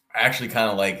 I actually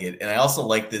kind of like it. And I also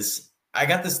like this. I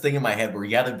got this thing in my head where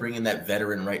you got to bring in that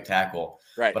veteran right tackle.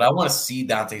 Right. But I want to see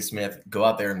Deontay Smith go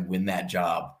out there and win that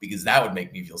job because that would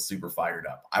make me feel super fired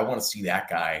up. I want to see that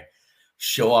guy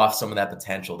show off some of that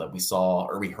potential that we saw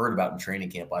or we heard about in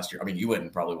training camp last year. I mean, you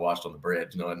wouldn't probably watched on the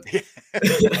bridge, knowing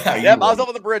how Yeah, I was went. up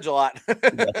on the bridge a lot.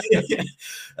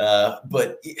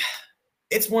 But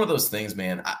it's one of those things,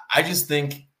 man. I just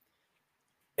think,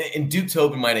 and Duke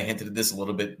Tobin might have hinted at this a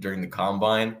little bit during the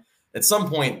combine. At some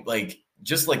point,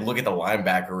 just look at the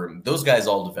linebacker room. Those guys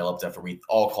all developed after we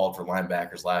all called for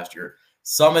linebackers last year.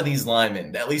 Some of these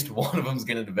linemen, at least one of them is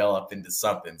going to develop into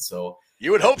something. So you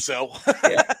would hope so.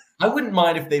 Yeah, I wouldn't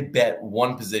mind if they bet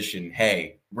one position.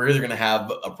 Hey, we're either going to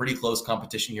have a pretty close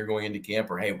competition here going into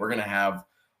camp, or hey, we're going to have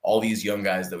all these young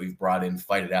guys that we've brought in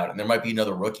fight it out, and there might be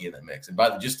another rookie in that mix. And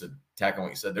just to tack on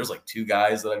what you said, there's 2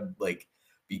 guys that I'd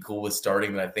be cool with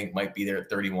starting that I think might be there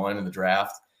at 31 in the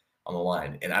draft on the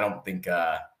line, and I don't think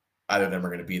either of them are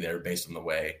going to be there based on the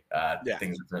way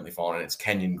things are currently falling. And it's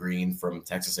Kenyon Green from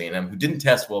Texas A&M, who didn't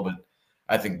test well, but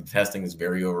I think the testing is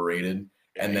very overrated.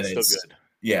 Yeah, and then it's still good.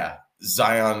 Yeah,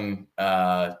 Zion.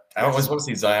 I always want to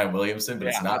say Zion Williamson, but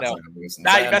it's not Zion Williamson.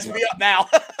 Now you messed me up now.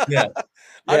 Yeah.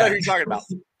 I know who you're talking about.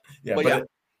 Yeah,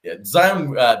 but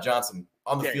Zion Johnson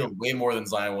on the field way more than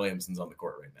Zion Williamson's on the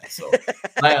court right now. So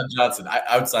Zion Johnson,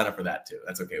 I would sign up for that too.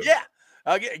 That's okay with me.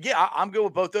 I'm good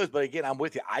with both those, but again, I'm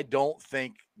with you. I don't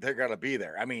think they're gonna be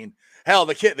there. I mean, hell,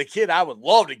 the kid I would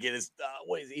love to get is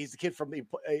he's the kid from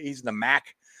he's in the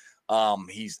MAC.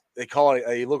 They call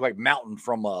it he looked like Mountain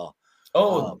from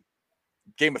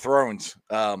Game of Thrones.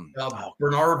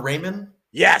 Bernard Raymond.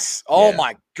 Yes. Oh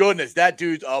my goodness, that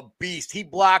dude's a beast. He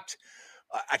blocked.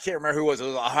 I can't remember who it was. It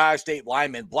was an Ohio State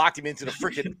lineman blocked him into the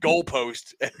freaking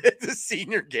goalpost at the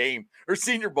senior game or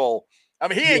Senior Bowl. I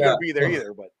mean, he ain't gonna be there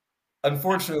either. But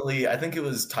unfortunately, I think it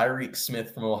was Tyreek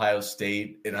Smith from Ohio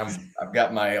State, and I've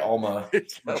got my Alma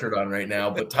shirt on right now.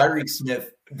 But Tyreek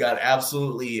Smith got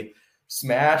absolutely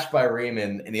smashed by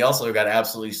Raymond, and he also got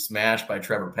absolutely smashed by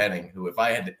Trevor Penning, who, if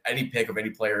I had any pick of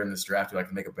any player in this draft who I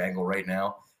can make a Bengal right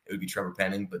now, it would be Trevor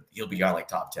Penning, but he'll be on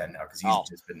top 10 now because he's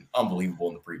just been unbelievable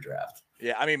in the pre-draft.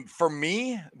 Yeah, I mean, for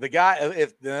me, the guy,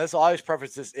 if this always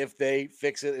preface this, if they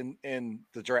fix it in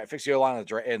the draft, fix the O-line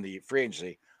in the free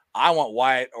agency, I want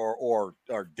Wyatt or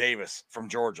Davis from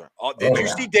Georgia. Did you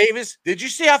see Davis? Did you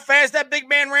see how fast that big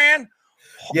man ran?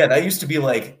 Yeah, that used to be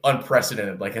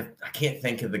unprecedented. I can't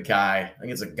think of the guy. I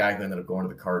think it's a guy who ended up going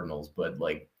to the Cardinals, but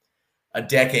a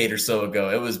decade or so ago,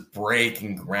 it was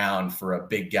breaking ground for a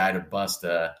big guy to bust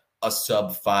a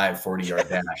sub 5 40-yard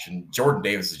dash. And Jordan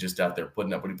Davis is just out there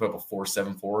putting up, what he put up, a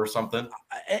 4.74 or something.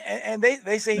 And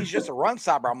they say he's just a run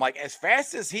stopper. I'm like, as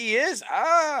fast as he is,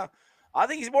 I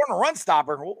think he's more than a run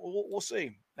stopper. We'll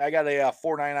see. I got a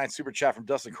 $4.99 super chat from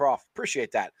Dustin Croft.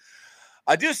 Appreciate that.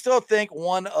 I do still think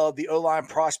one of the O-line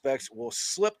prospects will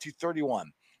slip to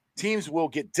 31. Teams will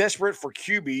get desperate for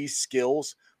QB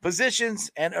skills, positions,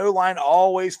 and O-line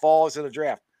always falls in the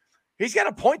draft. He's got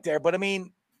a point there, but I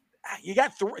mean, you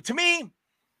got to me,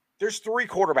 there's 3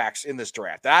 quarterbacks in this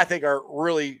draft that I think are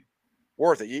really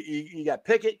worth it. You got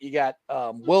Pickett, you got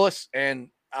Willis, and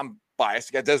I'm biased,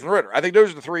 you got Desmond Ridder. I think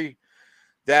those are the 3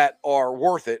 that are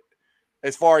worth it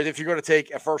as far as if you're going to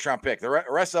take a first-round pick. The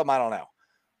rest of them, I don't know.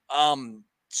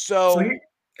 So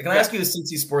can I ask you a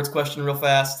Cincy sports question real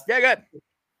fast? Yeah, good.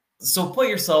 So put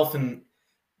yourself in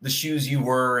the shoes you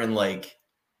were in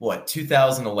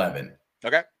 2011.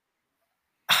 Okay.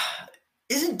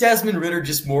 Isn't Desmond Ridder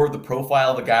just more of the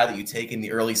profile of the guy that you take in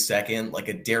the early second, like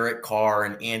a Derek Carr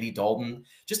and Andy Dalton?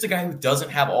 Just a guy who doesn't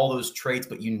have all those traits,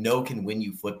 but can win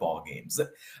you football games.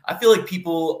 I feel like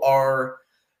people are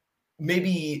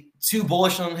maybe too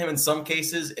bullish on him in some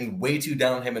cases and way too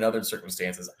down on him in other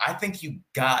circumstances. I think you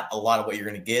got a lot of what you're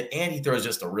going to get, and he throws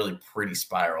just a really pretty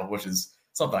spiral, which is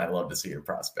something I love to see in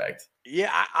prospect. Yeah,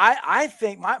 I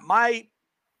think my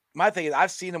thing is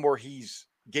I've seen him where he's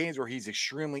games where he's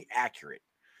extremely accurate,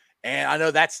 and I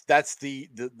know that's the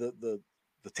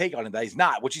take on him that he's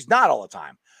not, which he's not all the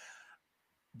time.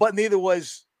 But neither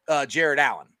was Jared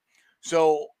Allen.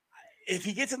 So if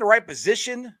he gets in the right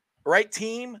position, right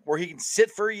team where he can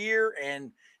sit for a year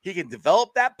and he can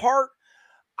develop that part,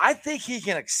 I think he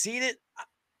can exceed it.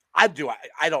 I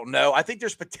don't know. I think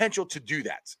there's potential to do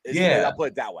that. I'll put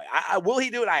it that way. Will he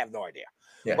do it? I have no idea.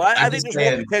 Yeah, but I think there's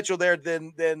more potential there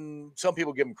than some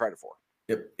people give him credit for.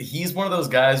 Yep. He's one of those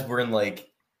guys where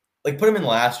put him in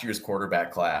last year's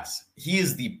quarterback class. He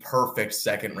is the perfect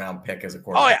second-round pick as a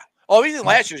quarterback. Oh, yeah. Oh, he's in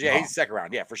last year's. Yeah, he's second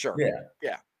round. Yeah, for sure.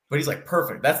 Yeah. But he's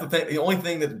perfect. That's the thing. The only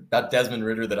thing about Desmond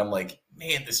Ridder that I'm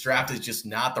man, this draft is just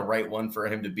not the right one for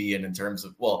him to be in terms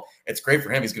of, well, it's great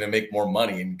for him. He's going to make more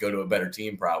money and go to a better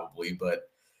team probably. But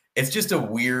it's just a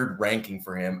weird ranking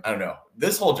for him. I don't know.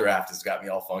 This whole draft has got me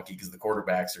all funky because the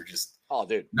quarterbacks are just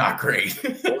not great.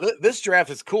 Well, this draft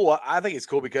is cool. I think it's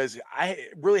cool because I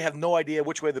really have no idea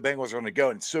which way the Bengals are going to go.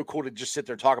 And it's so cool to just sit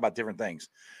there and talk about different things.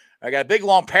 I got a big,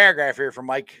 long paragraph here from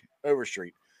Mike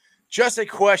Overstreet. Just a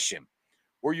question.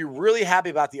 Were you really happy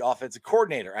about the offensive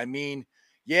coordinator? I mean,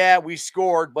 yeah, we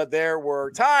scored, but there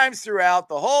were times throughout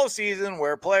the whole season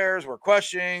where players were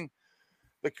questioning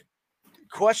the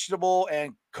questionable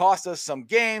and cost us some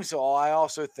games. So I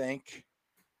also think,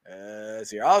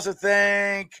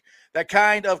 that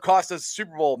kind of cost us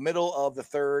Super Bowl. Middle of the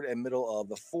third and middle of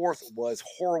the fourth was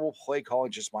horrible play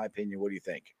calling. Just my opinion. What do you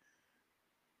think?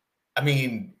 I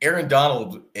mean, Aaron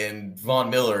Donald and Von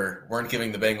Miller weren't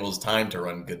giving the Bengals time to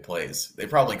run good plays. They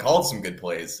probably called some good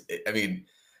plays. I mean,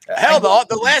 hell,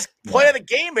 the last play of the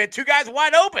game, man, two guys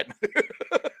wide open. He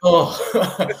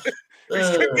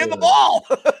couldn't get the ball.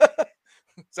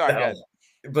 Sorry, guys.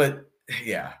 But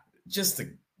yeah, just to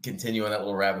continue on that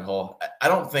little rabbit hole, I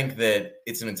don't think that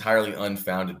it's an entirely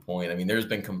unfounded point. I mean, there's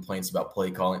been complaints about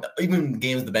play calling. Even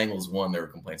games the Bengals won, there were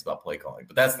complaints about play calling.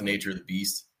 But that's the nature of the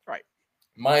beast. Right.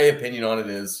 My opinion on it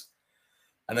is,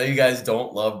 I know you guys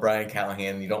don't love Brian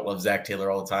Callahan and you don't love Zach Taylor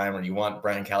all the time, or you want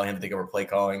Brian Callahan to take over play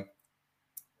calling.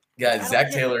 Guys,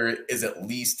 Zach Taylor is at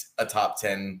least a top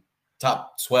 10,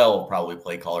 top 12 probably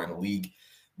play caller in the league.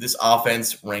 This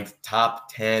offense ranked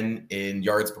top 10 in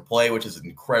yards per play, which is an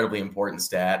incredibly important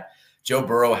stat. Joe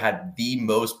Burrow had the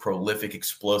most prolific,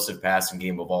 explosive passing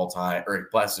game of all time, or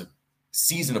explosive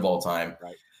season of all time.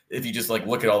 Right. If you just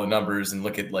look at all the numbers and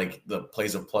look at the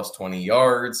plays of plus 20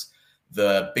 yards,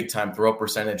 the big time throw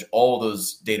percentage, all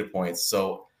those data points.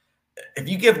 So if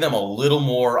you give them a little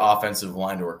more offensive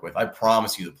line to work with, I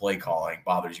promise you the play calling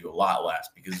bothers you a lot less,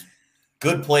 because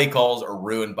good play calls are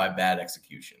ruined by bad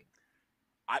execution.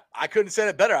 I couldn't have said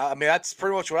it better. I mean, that's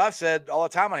pretty much what I've said all the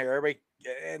time on here. Everybody,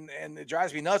 and it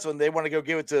drives me nuts when they want to go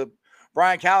give it to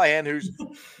Brian Callahan, who's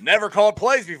never called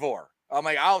plays before. I'm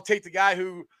like, I'll take the guy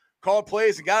who called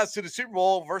plays and got us to the Super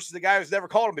Bowl versus the guy who's never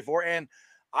called them before. And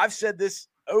I've said this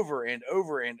over and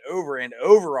over and over and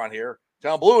over on here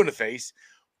till I'm blue in the face.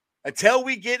 Until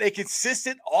we get a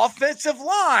consistent offensive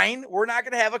line, we're not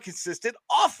going to have a consistent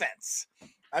offense.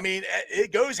 I mean,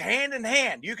 it goes hand in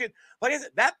hand. You could, like I said,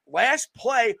 that last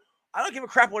play, I don't give a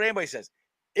crap what anybody says.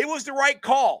 It was the right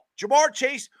call. Jamar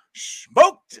Chase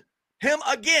smoked him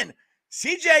again.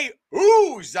 CJ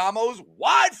Uzomah's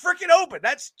wide freaking open.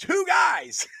 That's two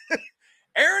guys.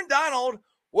 Aaron Donald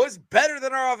was better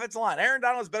than our offensive line. Aaron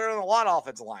Donald was better than a lot of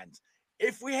offensive lines.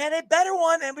 If we had a better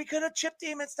one and we could have chipped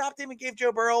him and stopped him and gave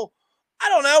Joe Burrow, I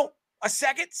don't know, a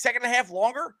second and a half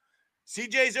longer,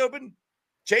 CJ's open,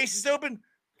 Chase is open,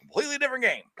 completely different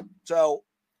game. So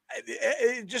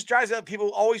it just drives up.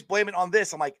 People always blame it on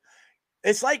this. I'm like,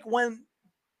 it's like when,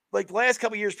 the last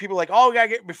couple of years, people are like, oh, we got to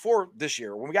get before this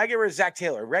year when we got to get rid of Zach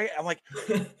Taylor, right? I'm like,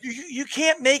 you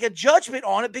can't make a judgment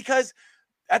on it because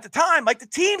at the time, the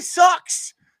team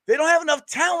sucks. They don't have enough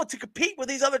talent to compete with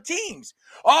these other teams.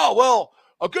 Oh, well,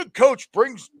 a good coach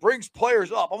brings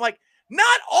players up. I'm like,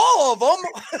 not all of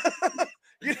them.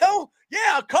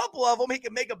 Yeah, a couple of them he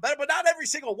can make them better, but not every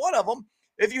single one of them.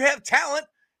 If you have talent,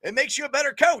 it makes you a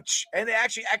better coach, and it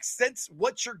actually accents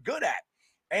what you're good at.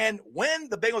 And when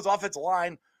the Bengals offensive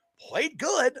line played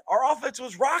good, our offense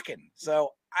was rocking. So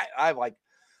I've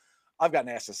gotten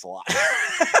asked this a lot.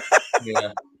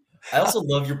 Yeah. I also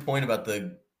love your point about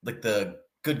the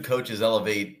good coaches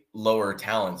elevate lower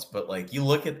talents, but you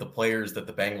look at the players that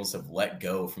the Bengals have let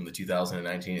go from the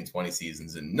 2019 and 20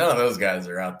 seasons, and none of those guys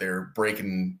are out there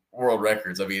breaking world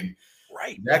records. I mean,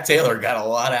 right. Zach Taylor got a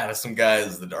lot out of some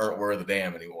guys that aren't worth a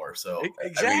damn anymore. So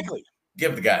exactly. I mean,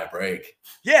 give the guy a break.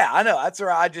 Yeah, I know. That's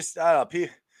where I don't know.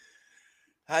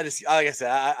 Like I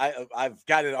said, I've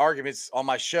gotten in arguments on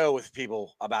my show with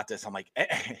people about this. I'm like,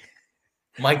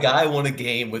 my guy won a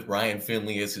game with Ryan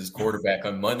Finley as his quarterback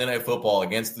on Monday Night Football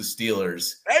against the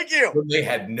Steelers. Thank you. When they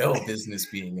had no business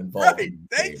being involved. Right.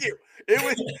 Thank you.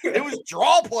 It was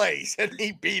draw plays and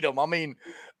he beat them. I mean,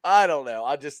 I don't know.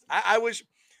 I wish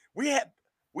we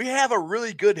have a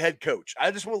really good head coach.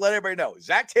 I just want to let everybody know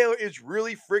Zach Taylor is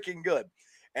really freaking good.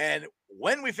 And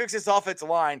when we fix this offensive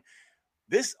line,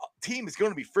 this team is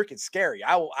going to be freaking scary.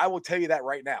 I will tell you that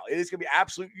right now. It is going to be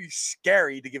absolutely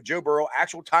scary to give Joe Burrow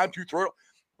actual time to throw.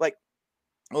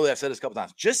 I've said this a couple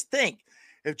times. Just think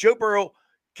if Joe Burrow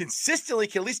consistently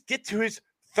can at least get to his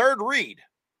third read.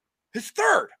 His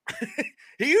third.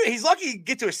 He's lucky to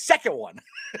get to his second one.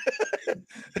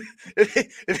 If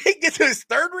he can get to his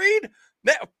third read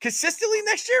consistently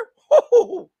next year,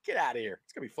 get out of here.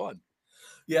 It's going to be fun.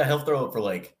 Yeah, he'll throw it for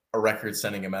a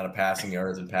record-setting amount of passing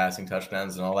yards and passing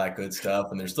touchdowns and all that good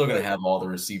stuff, and they're still going to have all the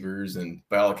receivers, and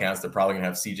by all accounts, they're probably going to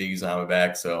have CJ Uzomah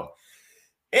back. So,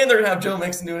 and they're going to have Joe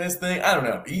Mixon doing his thing. I don't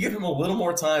know. You give him a little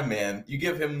more time, man. You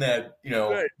give him that,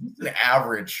 an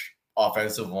average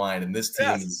offensive line, and this team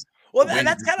is. Well,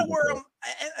 that's kind of where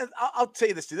I'll tell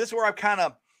you this, too. This is where I'm kind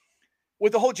of,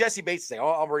 with the whole Jesse Bates thing,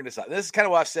 I'll bring this up. This is kind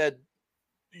of what I said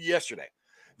yesterday,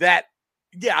 that,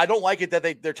 yeah, I don't like it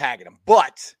that they're tagging him,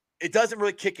 but it doesn't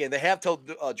really kick in. They have till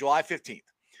July 15th.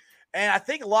 And I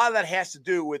think a lot of that has to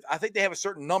do with, I think they have a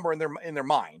certain number in their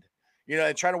mind,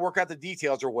 and trying to work out the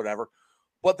details or whatever,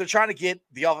 but they're trying to get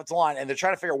the offensive line, and they're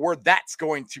trying to figure out where that's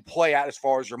going to play out as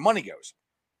far as their money goes.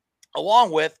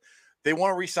 Along with, they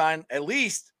want to re-sign at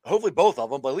least, hopefully both of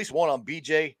them, but at least one on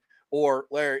BJ or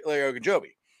Larry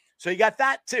Ogunjobi. So you got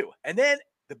that too. And then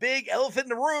the big elephant in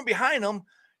the room behind them,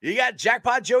 you got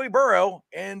jackpot Joey Burrow.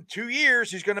 In 2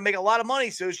 years, he's going to make a lot of money.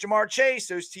 So is Jamar Chase.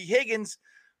 So is T. Higgins.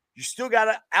 You still got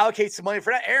to allocate some money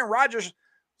for that. Aaron Rodgers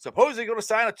supposedly going to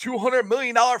sign a $200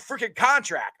 million freaking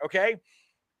contract, okay?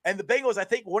 And the Bengals, I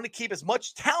think, want to keep as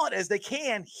much talent as they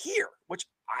can here, which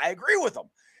I agree with them.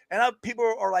 And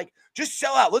people are like, just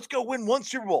sell out. Let's go win one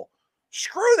Super Bowl.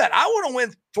 Screw that. I want to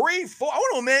win 3, 4. I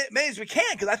want to win as many as we can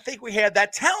because I think we have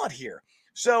that talent here.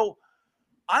 So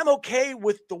I'm okay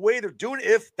with the way they're doing it,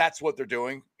 if that's what they're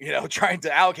doing, trying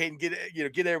to allocate and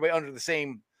get everybody under the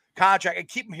same contract and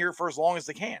keep them here for as long as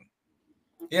they can.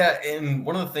 Yeah, and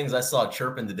one of the things I saw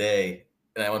chirping today,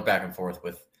 and I went back and forth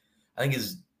with, I think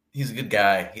he's a good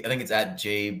guy. I think it's at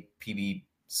JPB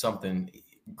something.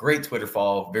 Great Twitter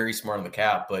follow, very smart on the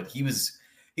cap, but he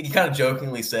kind of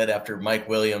jokingly said after Mike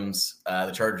Williams,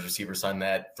 the Chargers receiver, signed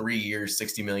that 3 years,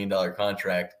 $60 million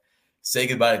contract, say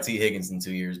goodbye to T. Higgins in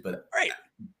 2 years. But right.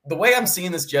 The way I'm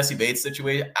seeing this Jesse Bates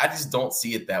situation, I just don't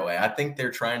see it that way. I think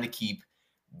they're trying to keep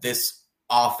this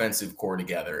offensive core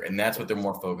together, and that's what they're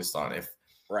more focused on. If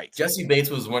Jesse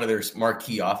Bates was one of their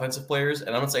marquee offensive players,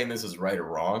 and I'm not saying this is right or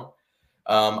wrong,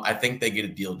 I think they get a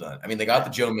deal done. I mean, they got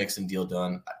the Joe Mixon deal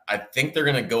done. I think they're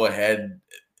going to go ahead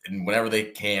and whenever they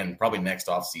can, probably next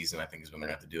offseason, I think is when they're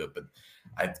going to have to do it. But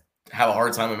I have a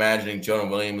hard time imagining Jonah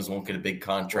Williams won't get a big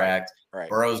contract. Right.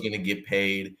 Burrow's going to get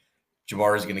paid.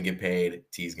 Jamar is going to get paid.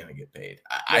 T's going to get paid.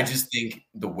 I just think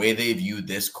the way they view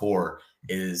this core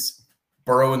is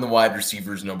Burrow and the wide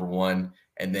receivers number one,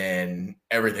 and then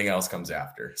everything else comes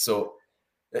after. So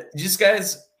just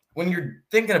guys, when you're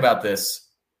thinking about this,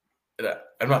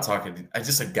 I'm not talking, I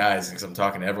just said guys because I'm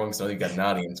talking to everyone because I know you got an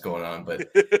audience going on, but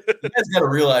you guys got to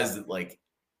realize that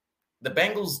the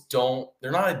Bengals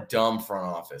they're not a dumb front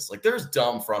office. There's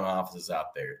dumb front offices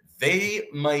out there. They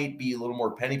might be a little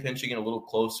more penny pinching and a little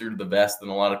closer to the vest than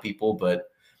a lot of people, but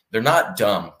they're not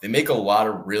dumb. They make a lot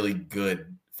of really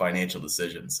good financial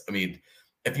decisions. I mean,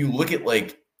 if you look at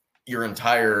your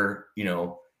entire,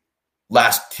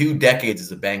 last 2 decades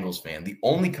as a Bengals fan, the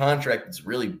only contract that's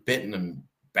really bitten them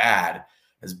bad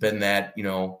has been that,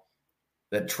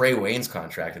 that Trey Waynes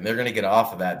contract, and they're going to get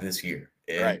off of that this year.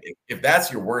 And if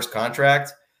that's your worst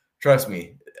contract, trust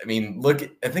me. I mean,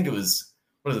 I think it was,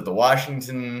 the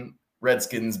Washington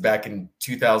Redskins back in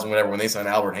 2000, whatever, when they signed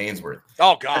Albert Hainsworth.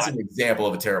 Oh, God. That's an example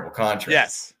of a terrible contract.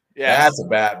 Yes. That's a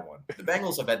bad one. The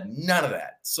Bengals have had none of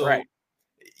that. So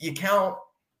you count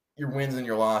your wins and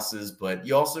your losses, but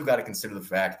you also got to consider the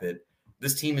fact that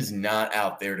this team is not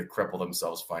out there to cripple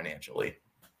themselves financially.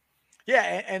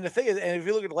 Yeah, and the thing is, and if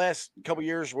you look at the last couple of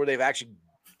years where they've actually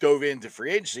dove into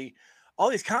free agency, all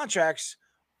these contracts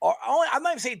are I'm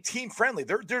not even saying team friendly.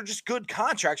 They're just good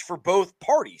contracts for both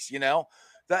parties.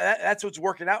 That's what's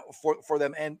working out for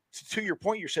them. And to your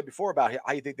point you said before about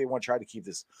how you think they want to try to keep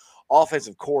this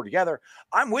offensive core together,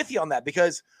 I'm with you on that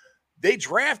because they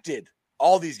drafted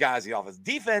all these guys in the offense.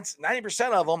 Defense,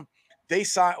 90% of them, they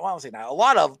signed. Well, I don't say now. A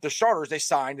lot of the starters they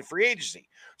signed in free agency.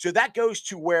 So that goes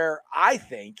to where I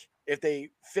think if they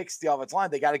fix the offensive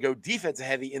line, they got to go defense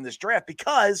heavy in this draft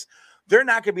because they're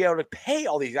not going to be able to pay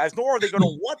all these guys, nor are they going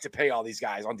to want to pay all these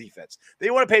guys on defense. They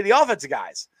want to pay the offensive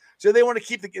guys. So they want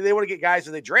to get guys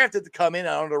that they drafted to come in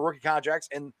under rookie contracts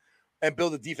and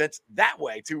build a defense that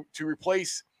way to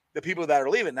replace the people that are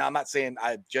leaving. Now, I'm not saying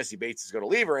Jesse Bates is going to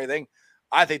leave or anything.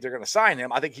 I think they're going to sign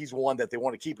him. I think he's one that they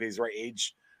want to keep because he's the right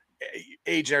age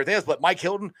and everything else. But Mike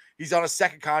Hilton, he's on a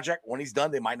second contract. When he's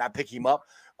done, they might not pick him up.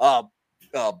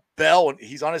 Bell,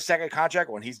 he's on his second contract.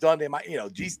 When he's done, they might,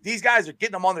 these guys are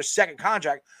getting them on their second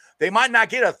contract. They might not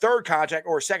get a third contract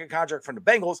or a second contract from the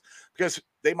Bengals because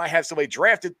they might have somebody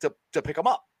drafted to pick them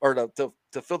up or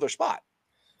to fill their spot.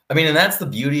 I mean, and that's the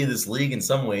beauty of this league in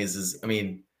some ways is, I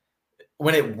mean,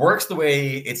 when it works the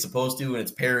way it's supposed to and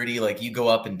it's parity, you go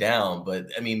up and down. But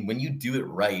I mean, when you do it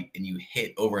right and you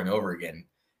hit over and over again,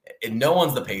 and no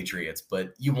one's the Patriots,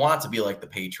 but you want to be like the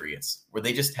Patriots, where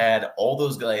they just had all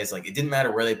those guys. Like, it didn't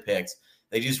matter where they picked.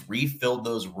 They just refilled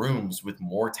those rooms with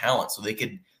more talent. So they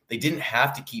didn't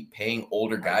have to keep paying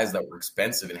older guys that were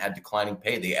expensive and had declining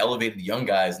pay. They elevated young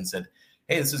guys and said,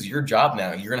 hey, this is your job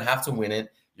now. You're going to have to win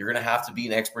it. You're going to have to be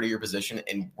an expert at your position,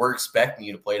 and we're expecting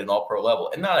you to play at an all-pro level.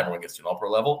 And not everyone gets to an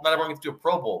all-pro level. Not everyone gets to a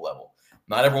Pro Bowl level.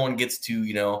 Not everyone gets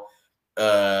to,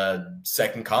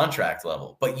 second contract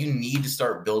level. But you need to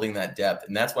start building that depth,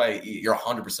 and that's why you're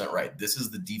 100% right. This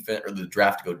is the defense, or the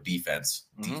draft to go defense.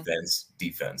 Defense.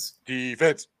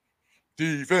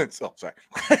 Oh, sorry.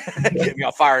 Getting me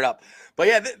all fired up. But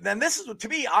yeah, then this is, to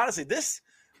me, honestly, this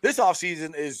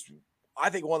offseason is, I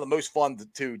think, one of the most fun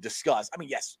to discuss. I mean,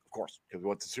 yes, of course, because we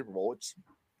went to the Super Bowl.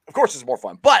 Of course, it's more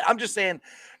fun. But I'm just saying,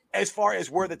 as far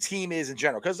as where the team is in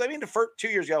general, because, I mean, the first 2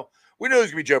 years ago, we knew it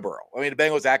was going to be Joe Burrow. I mean, the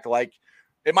Bengals act like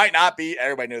it might not be.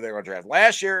 Everybody knew they were going to draft.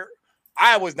 Last year,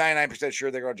 I was 99%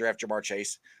 sure they're going to draft Jamar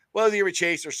Chase. Whether you were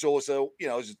Chase or Sewell, so,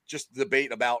 it's just a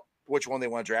debate about which one they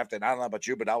want to draft. And I don't know about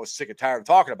you, but I was sick and tired of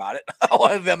talking about it. I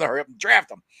wanted them to hurry up and draft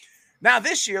them. Now,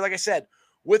 this year, like I said,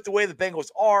 with the way the Bengals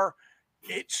are,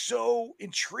 it's so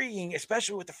intriguing,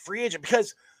 especially with the free agent,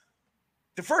 because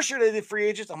the first year they did free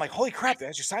agents, I'm like, holy crap, they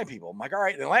actually signed people. I'm like, all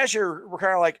right. And last year, we're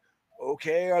kind of like,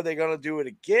 okay, are they going to do it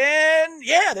again?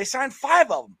 Yeah, they signed 5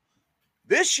 of them.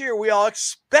 This year, we all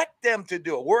expect them to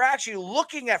do it. We're actually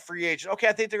looking at free agents. Okay,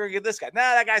 I think they're going to get this guy. Nah,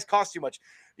 that guy's cost too much.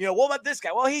 What about this guy?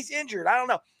 Well, he's injured. I don't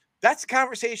know. That's the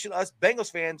conversation us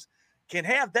Bengals fans can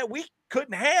have that we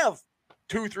couldn't have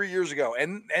 2-3 years ago.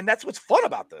 And that's what's fun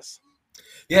about this.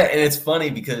 Yeah, and it's funny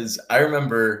because I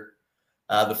remember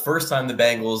the first time the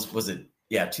Bengals,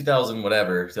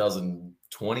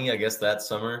 2020, I guess that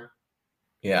summer.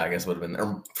 Yeah, I guess would have been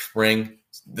or spring,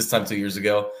 this time 2 years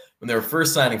ago, when they were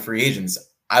first signing free agents.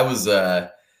 I was I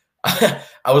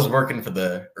was working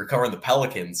covering the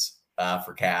Pelicans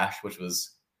for cash, which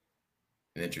was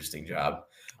an interesting job.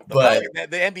 But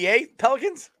the NBA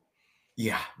Pelicans?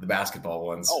 Yeah, the basketball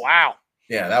ones. Oh, wow.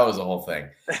 Yeah, that was the whole thing.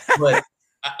 But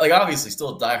obviously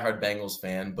still a diehard Bengals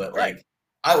fan, but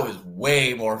I was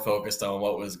way more focused on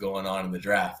what was going on in the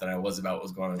draft than I was about what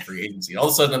was going on in free agency. And all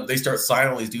of a sudden, they start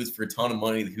signing all these dudes for a ton of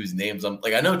money whose names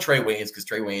I know Trey Waynes, because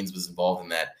Trey Waynes was involved in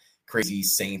that crazy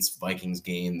Saints-Vikings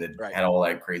game that had all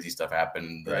that crazy stuff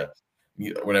happen.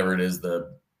 Whatever it is,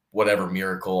 the whatever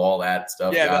miracle, all that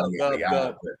stuff. Yeah,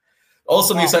 all of a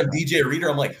sudden, you signed DJ Reader.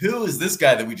 I'm like, who is this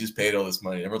guy that we just paid all this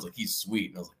money? And everyone's like, he's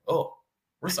sweet. And I was like, oh,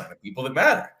 we're signing people that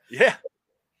matter. Yeah.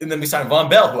 And then we signed Von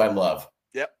Bell, who I love.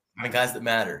 Yep. Signing guys that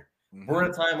matter. Mm-hmm. We're at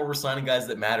a time where we're signing guys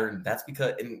that matter. And that's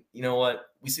because, and you know what?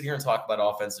 We sit here and talk about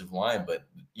offensive line, but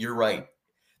you're right.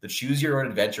 The choose your own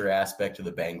adventure aspect of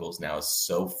the Bengals now is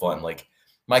so fun. Like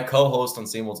my co-host on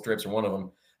Same Old Strips, or one of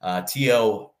them,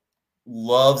 T.O.,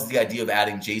 loves the idea of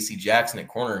adding J.C. Jackson at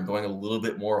corner and going a little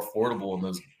bit more affordable in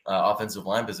those offensive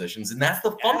line positions. And that's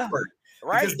the fun part.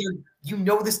 Right.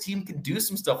 Because this team can do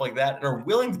some stuff like that and are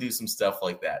willing to do some stuff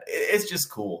like that. It's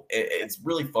just cool. It's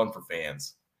really fun for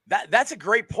fans. That's a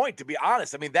great point, to be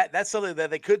honest. I mean, that's something that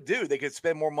they could do. They could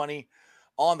spend more money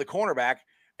on the cornerback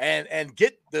and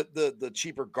get the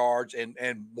cheaper guards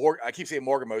and more. I keep saying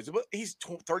Morgan Moses, but he's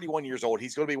 31 years old.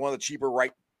 He's going to be one of the cheaper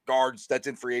right guards that's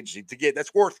in free agency to get.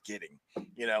 That's worth getting,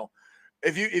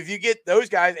 If you get those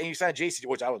guys and you sign JC,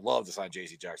 which I would love to sign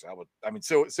JC Jackson.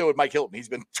 So would Mike Hilton. He's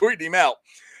been tweeting him out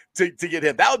to get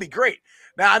him. That would be great.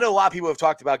 Now, I know a lot of people have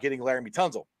talked about getting Laramie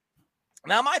Tunsil.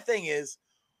 Now, my thing is,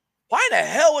 why in the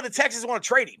hell would the Texans want to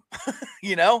trade him?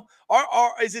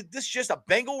 Is this just a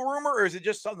Bengal rumor, or is it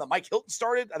just something that Mike Hilton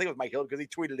started? I think it was Mike Hilton because he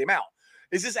tweeted him out.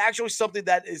 Is this actually something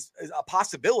that is a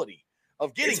possibility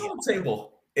of getting him? It's on the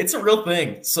table. It's a real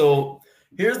thing. So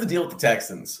here's the deal with the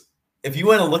Texans. If you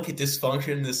want to look at dysfunction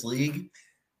in this league,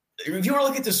 if you want to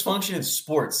look at dysfunction in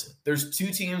sports, there's 2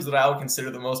 teams that I would consider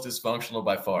the most dysfunctional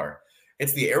by far.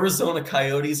 It's the Arizona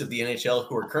Coyotes of the NHL,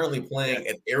 who are currently playing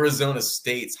at Arizona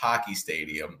State's hockey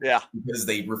stadium. Yeah. Because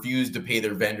they refuse to pay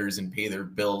their vendors and pay their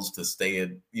bills to stay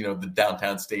at, the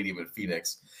downtown stadium at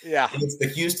Phoenix. Yeah. And it's the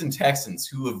Houston Texans,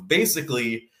 who have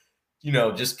basically,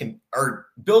 are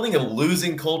building a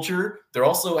losing culture. They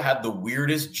also have the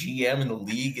weirdest GM in the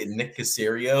league, and Nick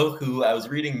Caserio, who I was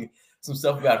reading some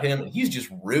stuff about him. He's just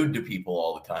rude to people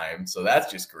all the time. So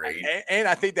that's just great. And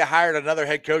I think they hired another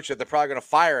head coach that they're probably going to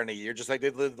fire in a year, just like they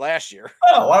did last year.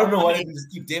 Oh, I don't know why they didn't just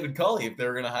keep David Culley if they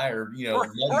were going to hire,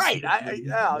 right.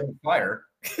 Fire.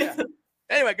 Yeah.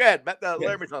 Anyway, go ahead.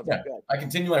 Laramie Tunsil. Yeah. I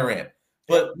continue my rant.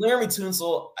 But Laramie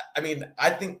Tunsil, I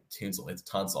think Tunsil, it's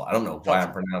Tunsil. I don't know why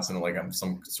I'm pronouncing it like I'm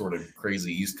some sort of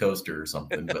crazy East Coaster or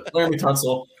something. But Laramie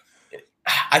Tunsil,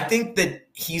 I think that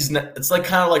he's not, it's like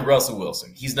kind of like Russell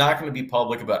Wilson. He's not going to be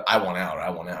public about I want out,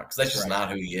 because that's just not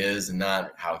who he is and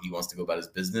not how he wants to go about his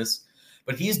business.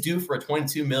 But he's due for a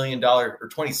 $22 million or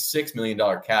 $26 million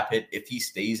cap hit if he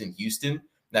stays in Houston.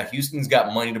 Now, Houston's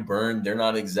got money to burn. They're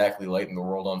not exactly lighting the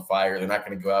world on fire. They're not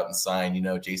going to go out and sign,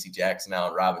 J.C. Jackson,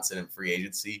 Allen Robinson in free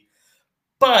agency.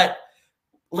 But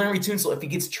Laremy Tunsil, if he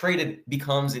gets traded,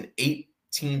 becomes an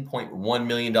 $18.1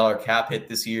 million cap hit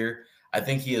this year. I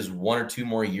think he has 1 or 2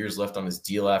 more years left on his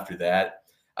deal after that.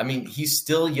 I mean, he's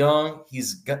still young.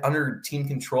 He's got under team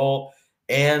control.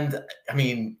 And, I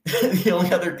mean, the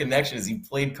only other connection is he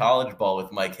played college ball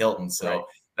with Mike Hilton. So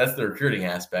that's the recruiting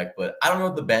aspect. But I don't know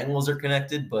if the Bengals are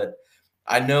connected. But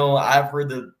I know I've heard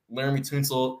that Laremy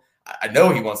Tunsil, I know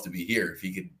he wants to be here.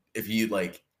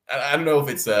 I don't know if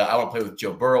it's I want to play with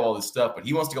Joe Burrow, all this stuff. But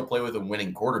he wants to go play with a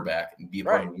winning quarterback and be a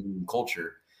part of a winning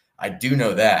culture. I do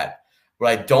know that. What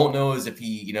I don't know is if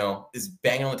he, is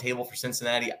banging on the table for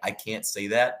Cincinnati. I can't say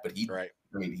that, but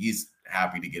he's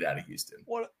happy to get out of Houston.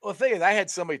 Well, the thing is, I had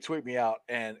somebody tweet me out,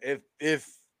 and if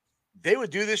they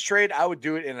would do this trade, I would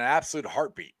do it in an absolute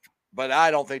heartbeat. But I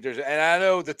don't think and I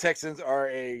know the Texans are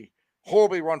a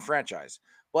horribly run franchise,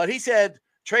 but he said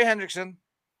Trey Hendrickson,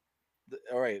 the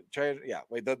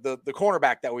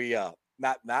cornerback that we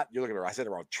Not you're looking at it. I said it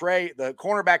wrong. The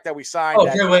cornerback that we signed. Oh,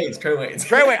 Trey Waynes. Trey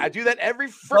Waynes. I do that every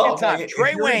freaking time.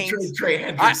 Trey Waynes. Trey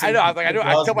I know. I was like, I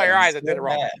tell by your eyes I did it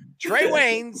wrong. Trey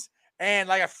Waynes and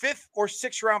like a 5th or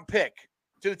 6th round pick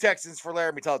to the Texans for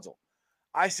Laremy Tunsil.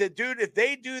 I said, dude, if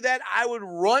they do that, I would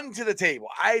run to the table.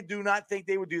 I do not think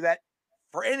they would do that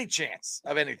for any chance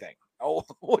of anything. Oh,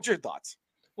 what's your thoughts?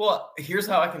 Well, here's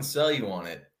how I can sell you on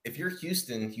it. If you're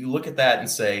Houston, you look at that and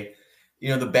say, the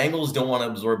Bengals don't want to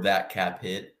absorb that cap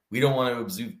hit. We don't want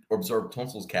to absorb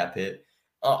Tunsil's cap hit.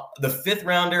 The 5th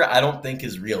rounder, I don't think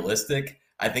is realistic.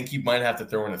 I think you might have to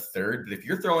throw in a 3rd. But if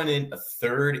you're throwing in a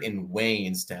 3rd in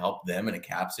Waynes to help them in a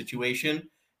cap situation,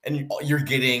 and you're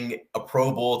getting a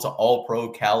Pro Bowl to All-Pro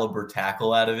caliber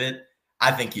tackle out of it,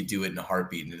 I think you do it in a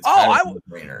heartbeat. And it's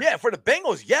no-brainer. Yeah, for the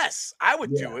Bengals, yes, I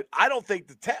would do it. I don't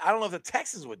think I don't know if the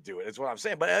Texans would do it. Is what I'm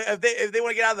saying. But if they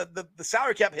want to get out of the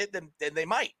salary cap hit, then they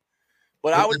might.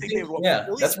 But I would think they would. Yeah,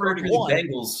 that's where for the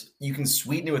Bengals, you can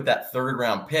sweeten it with that 3rd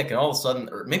round pick, and all of a sudden,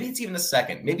 or maybe it's even a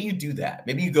 2nd. Maybe you do that.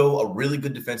 Maybe you go a really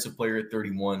good defensive player at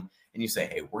 31, and you say,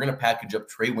 "Hey, we're going to package up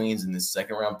Trey Waynes in this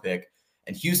 2nd round pick,"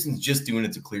 and Houston's just doing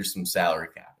it to clear some salary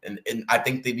cap, and I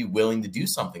think they'd be willing to do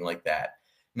something like that.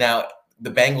 Now,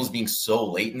 the Bengals being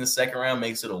so late in the 2nd round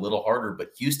makes it a little harder, but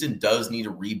Houston does need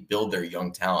to rebuild their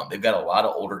young talent. They've got a lot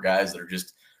of older guys that are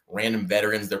just random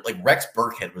veterans. They're like Rex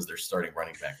Burkhead was their starting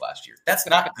running back last year. That's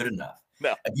not good enough.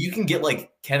 No. If you can get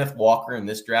like Kenneth Walker in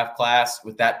this draft class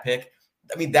with that pick,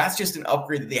 I mean, that's just an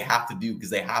upgrade that they have to do because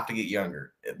they have to get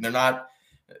younger. They're not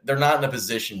in a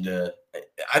position to,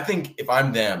 I think if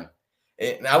I'm them,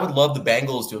 and I would love the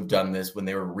Bengals to have done this when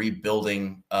they were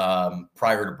rebuilding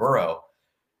prior to Burrow.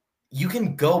 You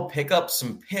can go pick up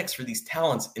some picks for these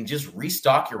talents and just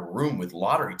restock your room with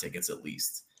lottery tickets at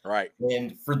least. Right.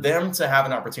 And for them to have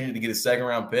an opportunity to get a 2nd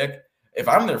round pick, if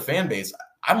I'm their fan base,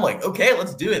 I'm like, okay,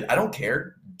 let's do it. I don't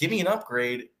care. Give me an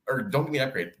upgrade, or don't give me an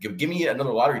upgrade. Give me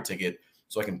another lottery ticket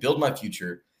so I can build my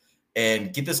future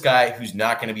and get this guy who's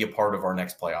not going to be a part of our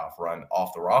next playoff run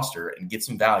off the roster and get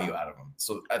some value out of him.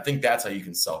 So I think that's how you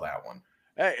can sell that one.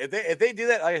 Hey, if they do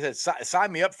that, like I said,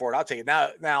 sign me up for it. I'll take it.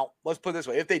 Now let's put it this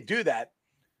way. If they do that,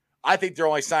 I think they're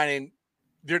only signing –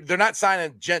 they're not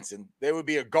signing Jensen. They would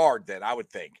be a guard then, I would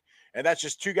think. And that's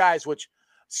just 2 guys, which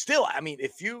still, I mean,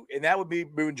 and that would be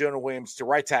moving Jonah Williams to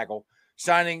right tackle,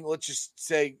 signing, let's just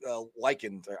say,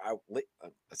 Lycan. I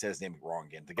said his name wrong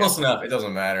again. Close enough. It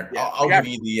doesn't matter. Yeah, I'll give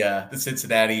you the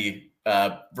Cincinnati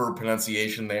verb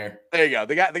pronunciation there. There you go.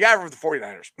 The guy from the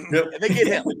 49ers. Yep. And they get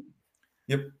him.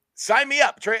 Yep. Sign me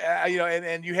up, Trey.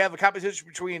 And you have a competition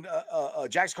between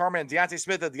Jax Carman and Deontay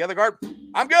Smith at the other guard.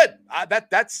 I'm good.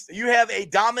 That's you have a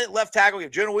dominant left tackle. You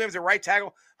have Jonah Williams at right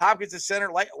tackle, Hopkins at center,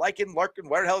 Larkin,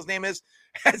 whatever the hell his name is,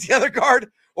 as the other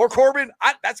guard, or Corbin.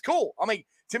 That's cool. I mean,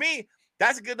 to me,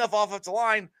 that's a good enough offensive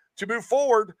line to move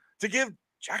forward to give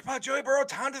Jackpot Joey Burrow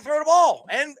time to throw the ball.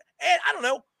 And I don't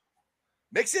know,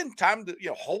 Mixon time to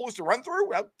holes to run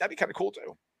through. That'd be kind of cool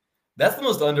too. That's the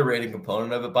most underrated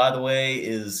component of it, by the way,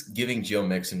 is giving Joe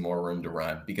Mixon more room to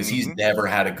run because he's never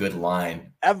had a good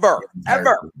line. Ever.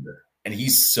 And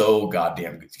he's so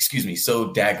goddamn good. Excuse me, so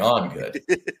daggone good.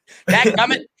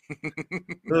 Dadgummit.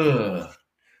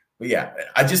 But yeah,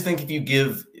 I just think if you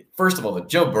give, first of all, the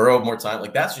Joe Burrow more time,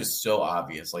 like that's just so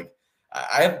obvious. Like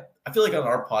I feel like on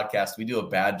our podcast, we do a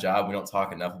bad job. We don't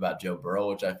talk enough about Joe Burrow,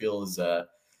 which I feel is a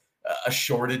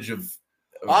shortage of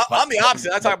I'm the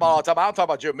opposite. I talk about all the time. I don't talk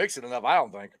about Joe Mixon enough, I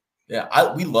don't think.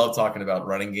 Yeah, we love talking about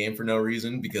running game for no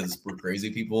reason because we're crazy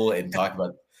people and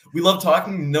we love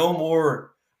talking no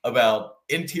more about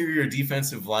interior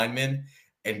defensive linemen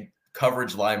and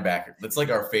coverage linebacker. That's like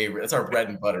our favorite. That's our bread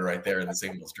and butter right there in the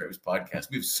Single Stripes podcast.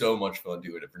 We have so much fun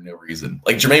doing it for no reason.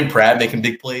 Like Jermaine Pratt making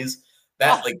big plays.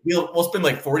 That like we'll spend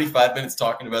like 45 minutes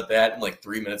talking about that and like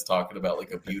 3 minutes talking about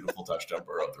like a beautiful touchdown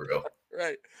Burrow throw.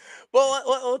 Right.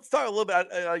 Well, let's talk a little bit.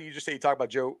 You just say you talk about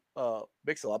Joe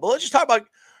Mixon a lot, but let's just talk about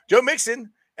Joe Mixon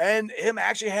and him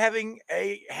actually having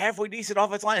a halfway decent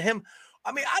offensive line.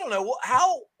 I don't know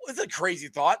how. It's a crazy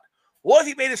thought. What if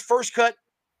he made his first cut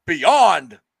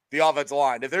beyond the offensive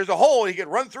line? If there's a hole, he could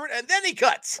run through it and then he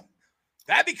cuts.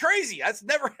 That'd be crazy. That's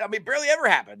barely ever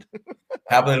happened.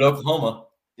 Happened in Oklahoma.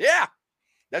 Yeah,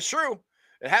 that's true.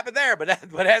 It happened there, but it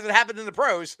hasn't happened in the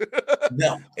pros.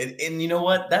 No. And you know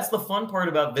what? That's the fun part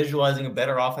about visualizing a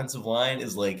better offensive line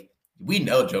is like, we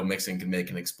know Joe Mixon can make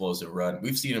an explosive run.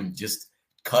 We've seen him just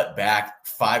cut back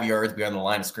 5 yards beyond the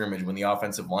line of scrimmage when the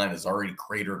offensive line is already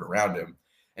cratered around him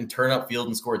and turn up field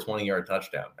and score a 20-yard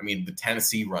touchdown. I mean, the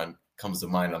Tennessee run comes to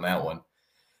mind on that one.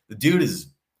 The dude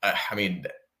is,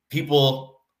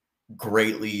 people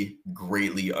greatly,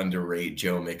 greatly underrate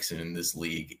Joe Mixon in this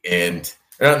league. And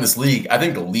not in this league, I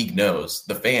think the league knows.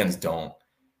 The fans don't.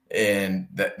 And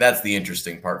that's the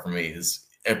interesting part for me is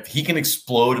if he can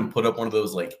explode and put up one of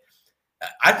those, like,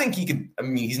 I think he could. I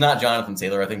mean, he's not Jonathan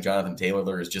Taylor. I think Jonathan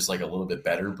Taylor is just like a little bit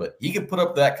better, but he could put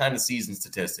up that kind of season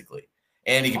statistically.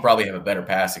 And he could probably have a better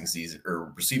passing season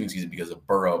or receiving season because of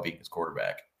Burrow being his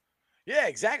quarterback. Yeah,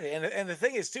 exactly. And the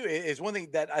thing is, too, is one thing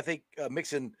that I think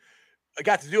Mixon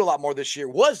got to do a lot more this year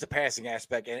was the passing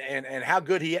aspect and how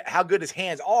good his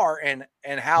hands are and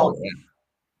how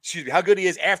how good he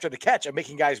is after the catch and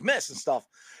making guys miss and stuff.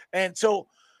 And so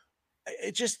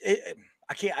like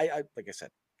I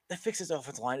said, that fixes the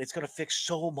offensive line. It's going to fix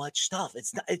so much stuff.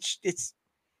 I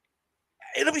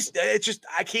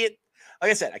can't, like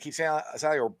I said, I keep saying I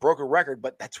sound like a broken record,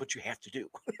 but that's what you have to do.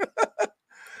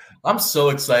 I'm so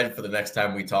excited for the next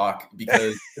time we talk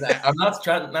because I'm not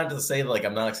trying not to say like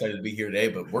I'm not excited to be here today,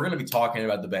 but we're going to be talking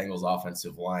about the Bengals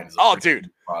offensive line. Oh, dude,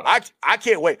 I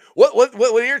can't wait.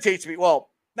 What irritates me? Well,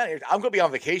 I'm going to be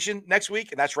on vacation next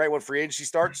week, and that's right when free agency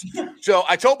starts. So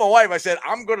I told my wife, I said,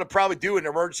 I'm going to probably do an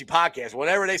emergency podcast.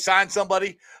 Whenever they sign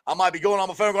somebody, I might be going on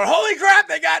my phone going, holy crap,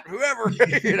 they got whoever.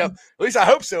 At least I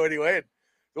hope so anyway. And,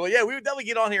 well, yeah, we would definitely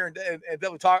get on here and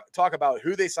definitely talk about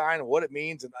who they sign and what it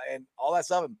means and all that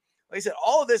stuff. And like I said,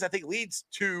 all of this, I think, leads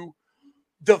to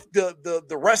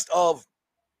the rest of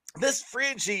this free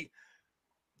agency.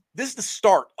 This is the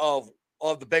start of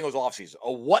the Bengals offseason,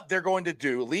 of what they're going to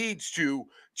do, leads to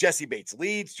Jesse Bates,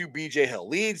 leads to BJ Hill,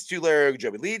 leads to Larry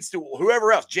Ogunjobi, leads to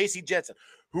whoever else, JC Jetson,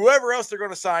 whoever else they're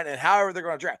going to sign and however they're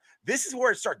going to draft. This is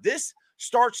where it starts. This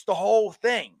starts the whole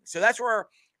thing. So that's where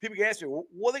people can ask me, well,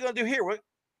 what are they going to do here?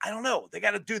 I don't know. They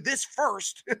got to do this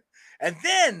first, and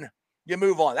then you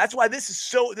move on. That's why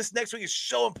this next week is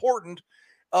so important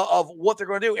of what they're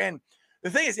going to do. And the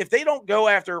thing is, if they don't go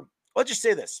after, let's just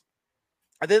say this,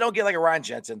 if they don't get like a Ryan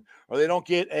Jensen or they don't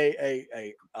get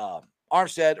a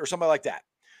Armstead or somebody like that,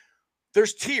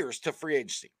 there's tiers to free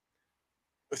agency.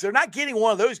 If they're not getting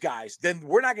one of those guys, then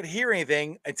we're not going to hear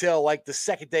anything until like the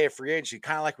second day of free agency,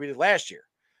 kind of like we did last year.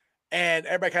 And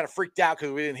everybody kind of freaked out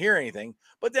because we didn't hear anything.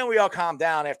 But then we all calmed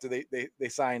down after they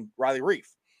signed Riley Reif.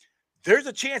 There's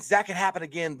a chance that can happen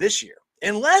again this year.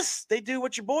 Unless they do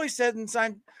what your boy said and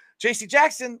sign J.C.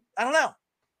 Jackson. I don't know.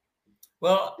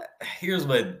 Well, here's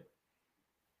what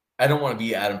 – I don't want to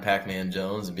be Adam Pac-Man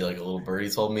Jones and be like a little birdie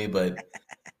told me, but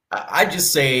I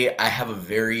just say I have a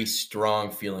very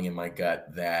strong feeling in my gut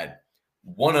that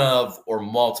one of or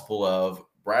multiple of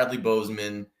Bradley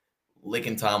Bozeman,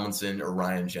 Laken Tomlinson, or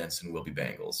Ryan Jensen will be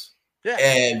Bengals. Yeah.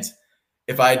 And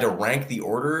if I had to rank the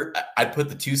order, I'd put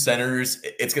the two centers.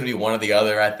 It's going to be one or the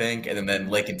other, I think. And then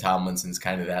Laken Tomlinson's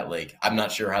kind of that, like, I'm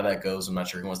not sure how that goes. I'm not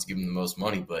sure who wants to give him the most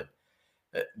money, but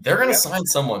they're going to sign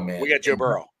someone, man. We got Joe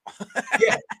Burrow.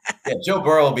 Yeah, Joe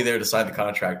Burrow will be there to sign the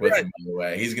contract with him, by the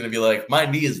way. He's going to be like, my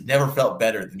knee has never felt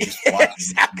better than just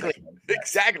watching.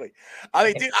 Exactly. I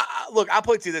mean, dude, look, I'll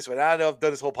put it to you this way. I know I've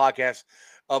done this whole podcast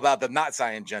about them not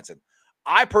signing Jensen.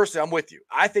 I personally, I'm with you.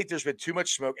 I think there's been too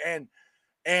much smoke. And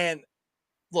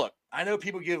look, I know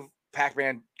people give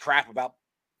Pac-Man crap about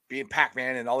being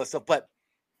Pac-Man and all this stuff, but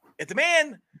if the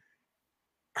man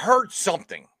heard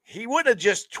something, he wouldn't have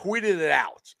just tweeted it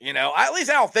out. At least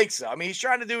I don't think so. I mean, he's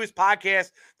trying to do his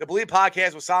podcast, the Believe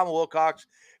podcast with Simon Wilcox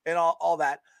and all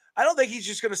that. I don't think he's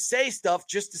just going to say stuff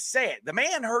just to say it. The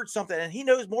man heard something, and he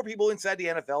knows more people inside the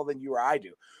NFL than you or I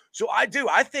do. So I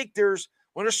think there's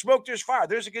When there's smoke, there's fire.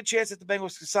 There's a good chance that the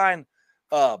Bengals can sign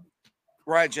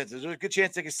Ryan Jensen. There's a good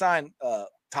chance they can sign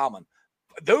Tomlin.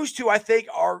 Those two, I think,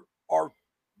 are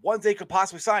ones they could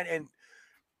possibly sign. And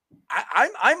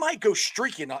I might go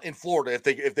streaking in Florida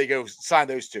if they go sign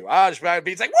those two. I'll just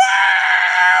be like,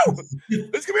 wow,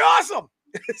 this could be awesome.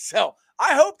 So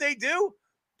I hope they do,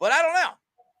 but I don't know.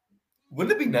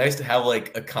 Wouldn't it be nice to have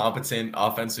like a competent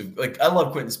offensive? Like I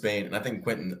love Quentin Spain, and I think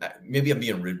Quentin. Maybe I'm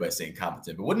being rude by saying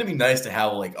competent, but wouldn't it be nice to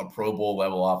have like a Pro Bowl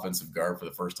level offensive guard for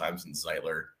the first time since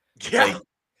Zeitler? Yeah, like,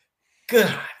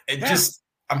 God,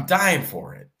 I'm dying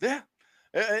for it. Yeah,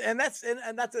 and that's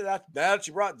now that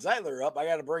you brought Zeitler up, I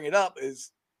got to bring it up.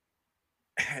 Is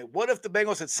what if the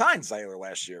Bengals had signed Zeitler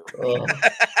last year?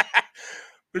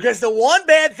 Because the one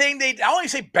bad thing I don't even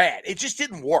say bad, it just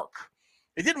didn't work.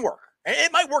 It didn't work.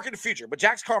 It might work in the future, but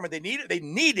Jax Carman, they needed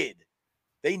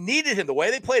him. The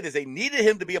way they played is they needed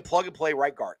him to be a plug and play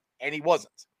right guard, and he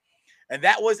wasn't. And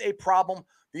that was a problem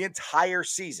the entire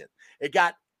season. It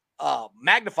got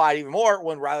magnified even more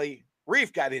when Riley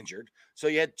Reef got injured. So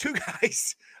you had two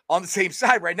guys on the same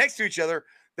side right next to each other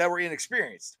that were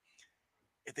inexperienced.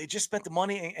 If they just spent the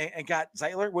money and got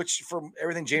Zeitler, which from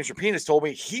everything James Rapine has told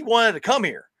me, he wanted to come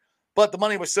here, but the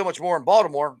money was so much more in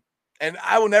Baltimore. And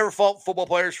I will never fault football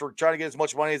players for trying to get as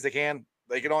much money as they can.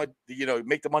 They can only,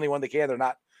 make the money when they can. They're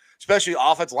not, especially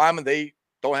offensive linemen, they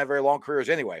don't have very long careers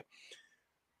anyway.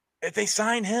 If they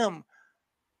sign him,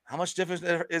 how much difference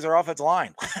is their offensive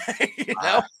line?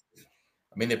 I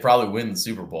mean, they probably win the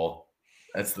Super Bowl.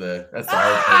 That's the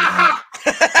hard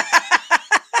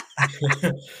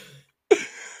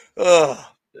part.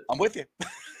 I'm with you.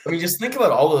 I mean, just think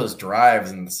about all of those drives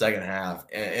in the second half.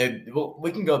 And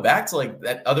we can go back to like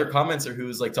that other commenter who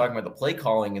was like talking about the play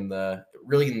calling in the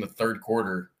third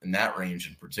quarter in that range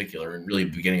in particular, and really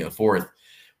the beginning of the fourth,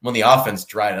 when the offense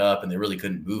dried up and they really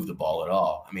couldn't move the ball at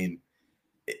all. I mean,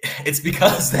 it's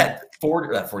because that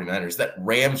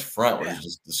Rams front was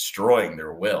just destroying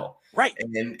their will. Right.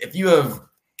 And then if you have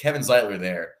Kevin Zeitler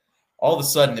there, all of a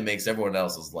sudden it makes everyone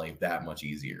else's life that much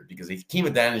easier, because if Hakeem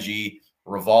Adeniji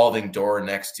revolving door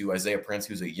next to Isaiah Prince,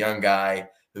 who's a young guy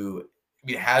who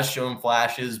has shown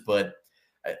flashes, but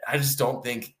I just don't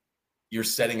think you're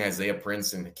setting Isaiah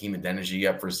Prince and Hakeem Adeniji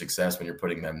up for success when you're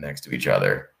putting them next to each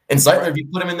other. And Zeitler, if you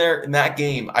put him in there in that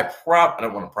game, I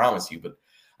don't want to promise you, but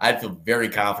I'd feel very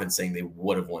confident saying they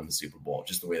would have won the Super Bowl,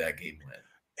 just the way that game went.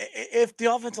 If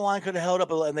the offensive line could have held up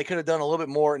and they could have done a little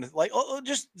bit more, and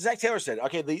just Zach Taylor said,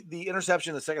 okay, the interception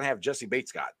in the second half, Jesse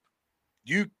Bates got.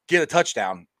 You get a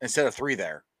touchdown instead of 3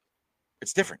 there.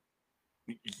 It's different.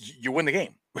 You win the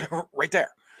game right there.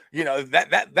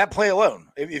 That play alone.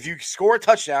 If you score a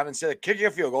touchdown instead of kicking a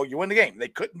field goal, you win the game. They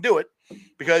couldn't do it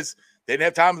because they didn't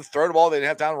have time to throw the ball. They didn't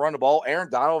have time to run the ball.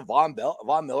 Aaron Donald, Von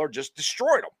Miller just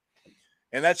destroyed them.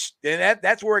 And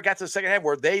that's where it got to the second half,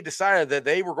 where they decided that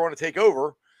they were going to take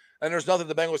over, and there's nothing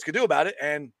the Bengals could do about it.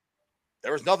 And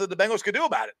there was nothing the Bengals could do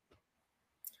about it.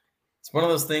 It's one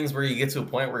of those things where you get to a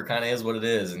point where it kind of is what it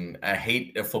is. And I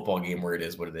hate a football game where it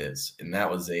is what it is. And that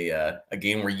was a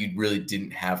game where you really didn't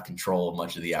have control of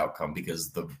much of the outcome,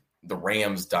 because the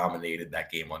Rams dominated that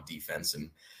game on defense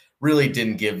and really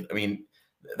didn't give. I mean,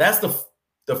 that's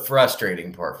the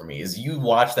frustrating part for me, is you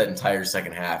watch that entire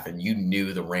second half and you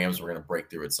knew the Rams were going to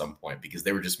break through at some point, because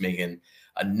they were just making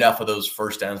enough of those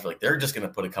first downs. Like, they're just going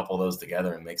to put a couple of those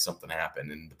together and make something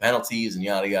happen, and the penalties and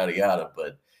yada, yada, yada.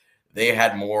 But they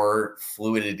had more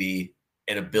fluidity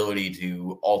and ability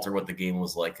to alter what the game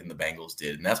was like than the Bengals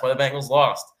did. And that's why the Bengals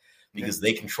lost, because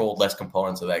they controlled less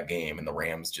components of that game and the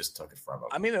Rams just took it from them.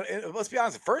 I mean, let's be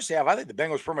honest, the first half, I think the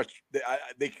Bengals pretty much,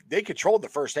 they controlled the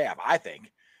first half, I think.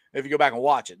 If you go back and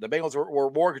watch it, the Bengals were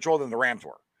more in control than the Rams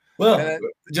were. Well,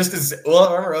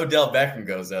 remember Odell Beckham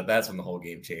goes out, that's when the whole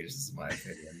game changes, in my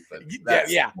opinion. But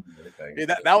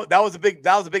that was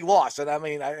a big loss. And I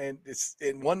mean,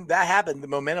 when that happened, the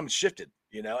momentum shifted,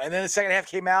 and then the second half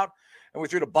came out and we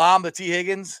threw the bomb to T.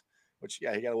 Higgins, which, he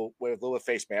got a little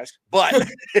face mask, but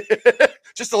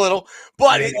just a little.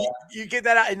 But you get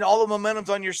that out, and all the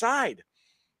momentum's on your side.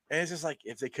 And it's just like,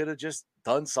 if they could have just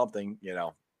done something, it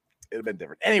would have been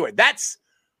different. Anyway, that's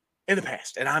in the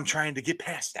past, and I'm trying to get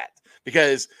past that,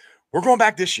 because we're going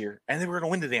back this year, and then we're going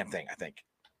to win the damn thing, I think.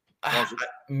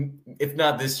 If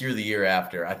not this year, the year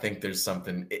after. I think there's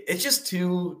something. It's just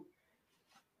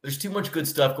there's too much good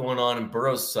stuff going on, and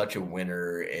Burrow's such a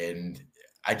winner, and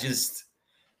I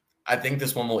think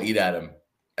this one will eat at him.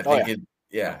 I think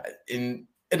in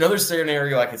another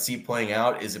scenario I could see playing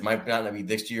out is it might not be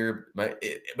this year, but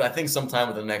I think sometime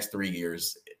within the next 3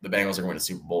 years, the Bengals are going to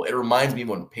Super Bowl. It reminds me of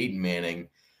when Peyton Manning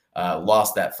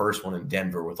lost that first one in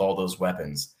Denver with all those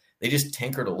weapons. They just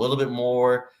tinkered a little bit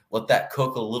more, let that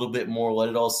cook a little bit more, let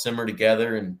it all simmer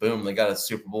together, and boom, they got a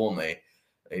Super Bowl, and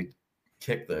they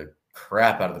kicked the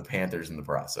crap out of the Panthers in the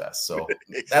process. So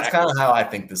Exactly. That's kind of how I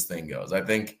think this thing goes. I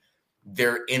think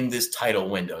they're in this title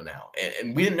window now,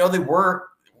 and we didn't know they were.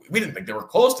 We didn't think they were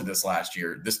close to this last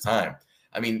year, this time.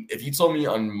 I mean, if you told me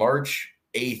on March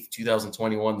 8th,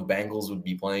 2021, the Bengals would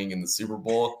be playing in the Super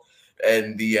Bowl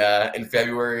and in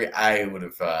February, I would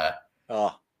have had.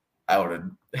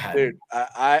 Dude,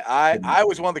 I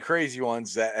was one of the crazy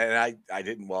ones and I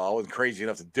didn't. Well, I wasn't crazy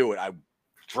enough to do it. I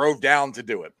drove down to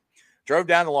do it. Drove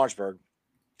down to Lawrenceburg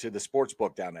to the sports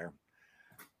book down there.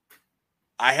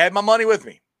 I had my money with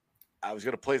me. I was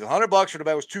going to place $100 for the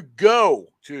Bengals to go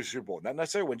to the Super Bowl. Not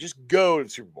necessarily win, just go to the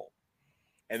Super Bowl.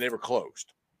 And they were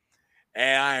closed.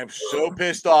 And I am so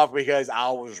pissed off because I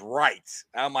was right.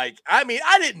 I'm like, I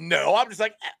didn't know. I'm just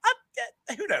like,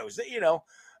 who knows?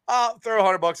 I'll throw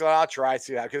 $100 on. I'll try to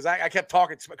see that because I kept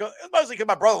talking to mostly because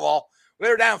my brother-in-law, they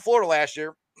were down in Florida last year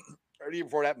or the year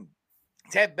before that.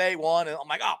 Tampa Bay won, and I'm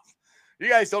like, oh, you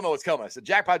guys don't know what's coming. I said,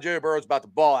 Jackpot Joe Burrow's about to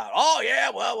ball out. Oh yeah,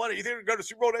 well, what do you think we're going to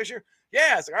Super Bowl next year?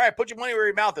 Yeah, it's like, all right, put your money where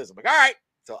your mouth is. I'm like, all right.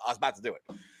 So I was about to do it.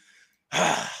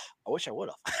 I wish I would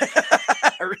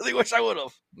have. I really wish I would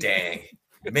have. Dang,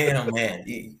 man, oh man.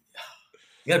 You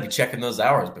got to be checking those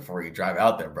hours before you drive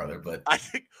out there, brother. But I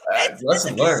think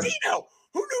lesson learned. Casino.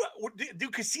 Who knew? Do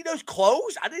casinos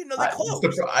close? I didn't know they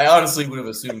closed. I honestly would have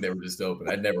assumed they were just open.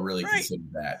 I'd never really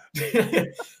considered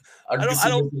that. I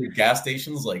don't gas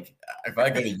stations. Like if I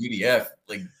go to UDF,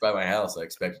 like by my house, I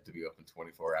expect it to be open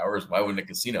 24 hours. Why wouldn't a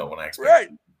casino when I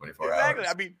expect 24 hours?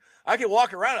 I mean, I can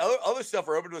walk around. Other stuff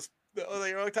are open. Times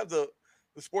the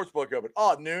sports book open.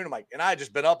 Oh, noon. I'm like, and I had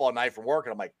just been up all night from work,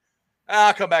 and I'm like,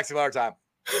 I'll come back some other time.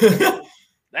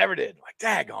 Never did. I'm like,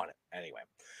 daggone it. Anyway.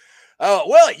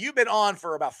 Willie, you've been on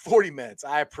for about 40 minutes.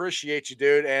 I appreciate you,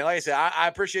 dude. And like I said, I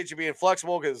appreciate you being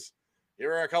flexible because you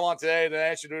were going to come on today, then I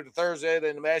asked you to do it Thursday,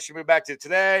 then I asked you to move back to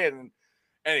today. And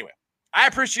anyway, I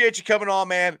appreciate you coming on,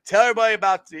 man. Tell everybody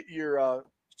about your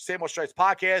Same Old Stripes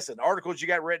podcast and articles you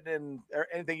got written and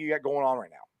anything you got going on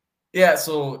right now. Yeah,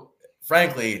 so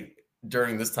frankly,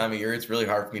 during this time of year, it's really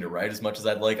hard for me to write as much as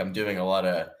I'd like. I'm doing a lot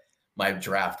of my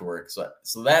draft work. So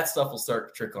that stuff will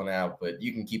start trickling out, but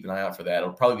you can keep an eye out for that.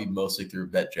 It'll probably be mostly through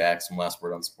Bet Jackson, Last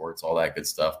Word on Sports, all that good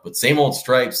stuff. But Same Old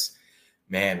Stripes,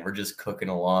 man, we're just cooking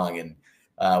along. And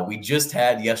we just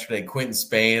had yesterday Quentin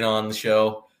Spain on the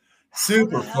show.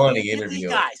 Super funny interview.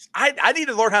 Guys, I need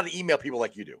to learn how to email people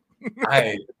like you do.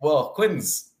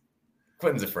 Quentin's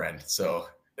a friend. So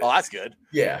that's good.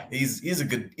 Yeah, he's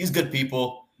good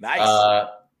people. Nice.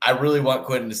 I really want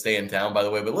Quentin to stay in town, by the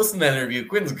way, but listen to that interview.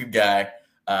 Quentin's a good guy.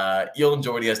 You'll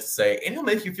enjoy what he has to say, and he'll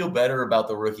make you feel better about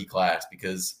the rookie class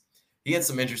because he had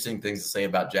some interesting things to say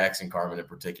about Jackson Carman in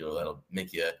particular that'll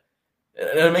make you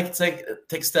take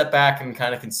a step back and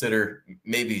kind of consider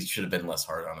maybe he should have been less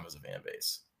hard on him as a fan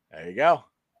base. There you go.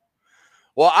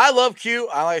 Well, I love Q.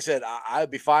 Like I said,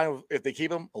 I'd be fine if they keep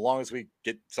him as long as we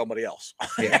get somebody else.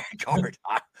 Yeah. Like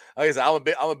I said,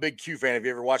 I'm a big Q fan. If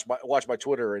you ever watch my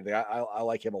Twitter, and I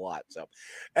like him a lot. So,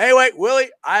 anyway, Willie,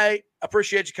 I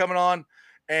appreciate you coming on,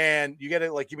 and you got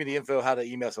to give me the info how to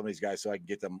email some of these guys so I can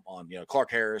get them on.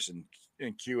 Clark Harris and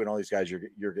Q and all these guys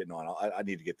you're getting on. I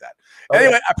need to get that. Okay.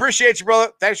 Anyway, I appreciate you,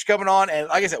 brother. Thanks for coming on. And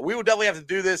like I said, we will definitely have to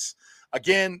do this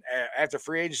again after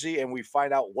free agency, and we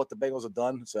find out what the Bengals have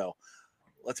done. So.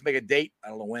 Let's make a date. I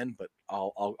don't know when, but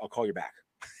I'll call you back.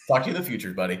 Talk to you in the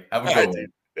future, buddy. Have a good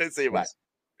one. See you, bye.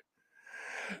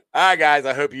 All right, guys.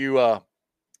 I hope you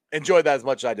enjoyed that as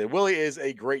much as I did. Willie is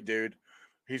a great dude.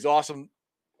 He's awesome.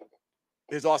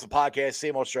 His awesome podcast,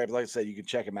 Same Old Stripes. Like I said, you can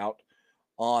check him out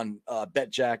on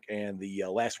BetJack and the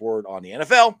Last Word on the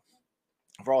NFL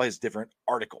for all his different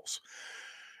articles.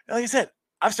 And like I said,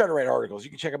 I've started writing articles. You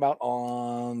can check them out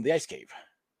on the Ice Cave.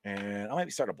 And I might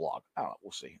be starting a blog. I don't know.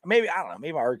 We'll see. Maybe, I don't know.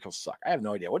 Maybe my articles suck. I have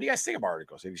no idea. What do you guys think of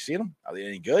articles? Have you seen them? Are they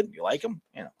any good? You like them?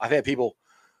 I've had people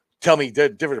tell me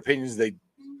different opinions. They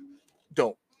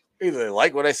don't. Either they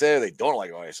like what I say or they don't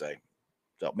like what I say.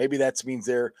 So maybe that means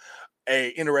they're a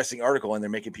interesting article and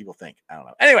they're making people think. I don't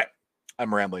know. Anyway,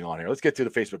 I'm rambling on here. Let's get to the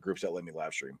Facebook groups that let me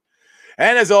live stream.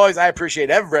 And as always, I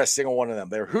appreciate every single one of them.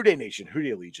 They're Houday Nation,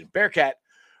 Houday Legion, Bearcat,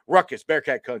 Ruckus,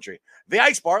 Bearcat Country, the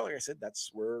Ice Bar. Like I said,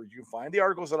 that's where you can find the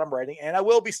articles that I'm writing. And I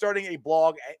will be starting a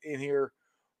blog in here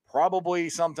probably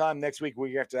sometime next week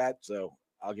after that. So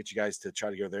I'll get you guys to try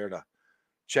to go there to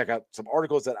check out some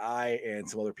articles that I and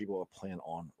some other people plan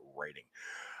on writing.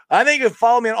 I think you can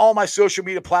follow me on all my social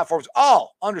media platforms,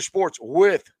 all under sports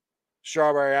with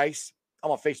Strawberry Ice.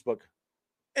 I'm on Facebook,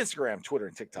 Instagram, Twitter,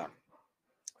 and TikTok.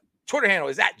 Twitter handle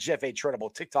is at Jeff A.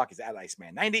 Treadable. TikTok is at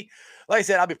Iceman90. Like I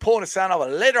said, I'll be pulling the sound off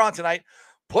later on tonight,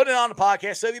 putting it on the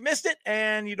podcast. So if you missed it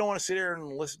and you don't want to sit here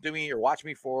and listen to me or watch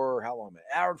me for how long? An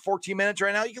hour and 14 minutes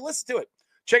right now, you can listen to it.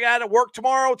 Check it out at work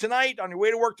tomorrow, tonight, on your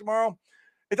way to work tomorrow.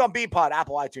 It's on BeanPod,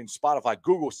 Apple, iTunes, Spotify,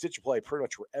 Google, Stitcher Play, pretty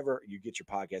much wherever you get your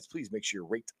podcasts. Please make sure you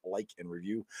rate, like, and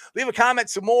review. Leave a comment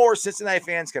so more Cincinnati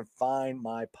fans can find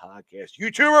my podcast.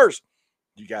 YouTubers,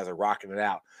 you guys are rocking it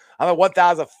out. I'm at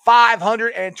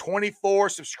 1,524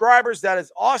 subscribers. That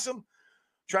is awesome. I'm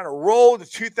trying to roll to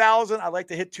 2,000. I'd like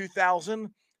to hit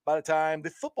 2,000 by the time the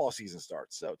football season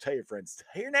starts. So tell your friends,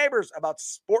 tell your neighbors about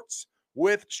sports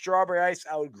with Strawberry Ice.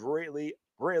 I would greatly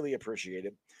appreciate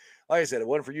it. Like I said, it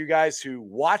wasn't for you guys who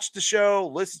watch the show,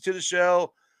 listen to the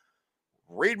show,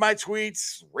 read my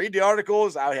tweets, read the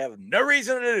articles. I would have no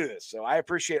reason to do this. So I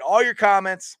appreciate all your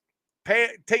comments,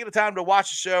 taking the time to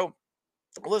watch the show,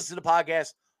 listen to the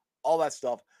podcast, all that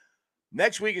stuff.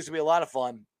 Next week is going to be a lot of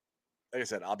fun. Like I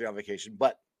said, I'll be on vacation.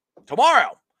 But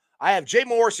tomorrow, I have Jay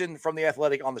Morrison from The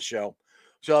Athletic on the show.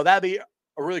 So that'll be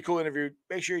a really cool interview.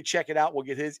 Make sure you check it out. We'll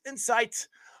get his insights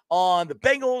on the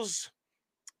Bengals,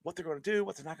 what they're going to do,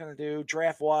 what they're not going to do,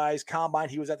 draft-wise, combine.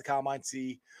 He was at the combine,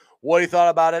 see what he thought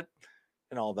about it,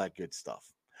 and all that good stuff.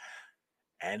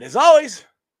 And as always,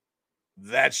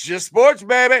 that's just sports,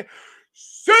 baby.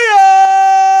 See ya!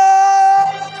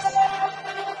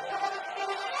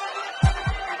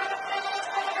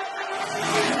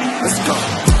 Let's go.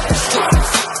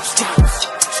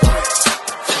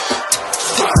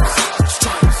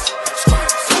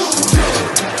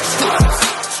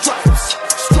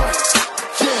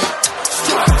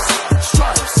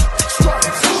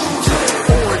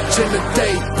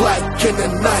 In the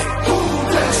night,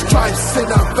 stripes in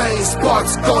our veins,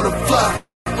 sparks gonna fly.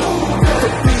 The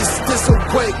beast is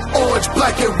awake, orange,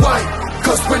 black, and white.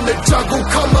 Cause when the jungle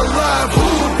come alive,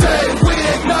 day we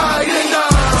ignite in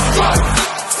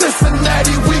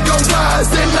Cincinnati, we gon' rise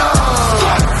in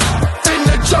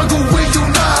the jungle, we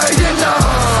unite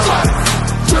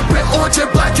dripping orange and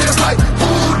black and white.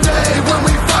 Day when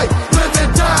we fight, live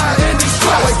and die in these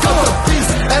stripes. Wake up the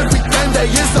beast, everything day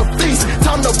is a feast.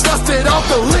 Time to bust it off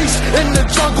the leash. In the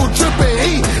jungle, dripping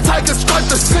heat. Tigers strike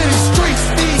the city streets.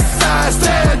 East side,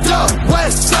 stand up.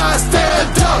 West side,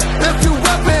 stand up. If you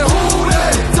reppin' who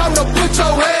that? Time to put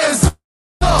your hands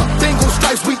up. Dingle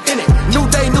stripes, we in it. New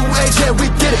day, new age, yeah, we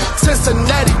get it.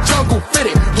 Cincinnati jungle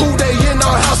fitted. Who they in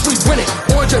our house, we win it.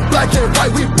 Orange and black and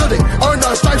white, we build it. Earn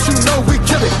our stripes, you know we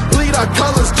kill it. Bleed our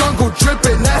colors, jungle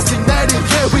dripping. Nasty, natty,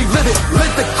 yeah, we lit it.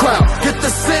 Lit the crowd, get the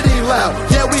city loud.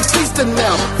 Yeah, we feasting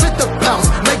now. Fit the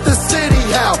pounce, make the city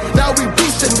howl. Now we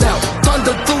beastin' now.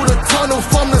 Thunder through the tunnel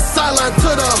from the sideline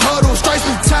to the huddle. Stripes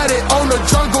be tatted on the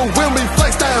jungle.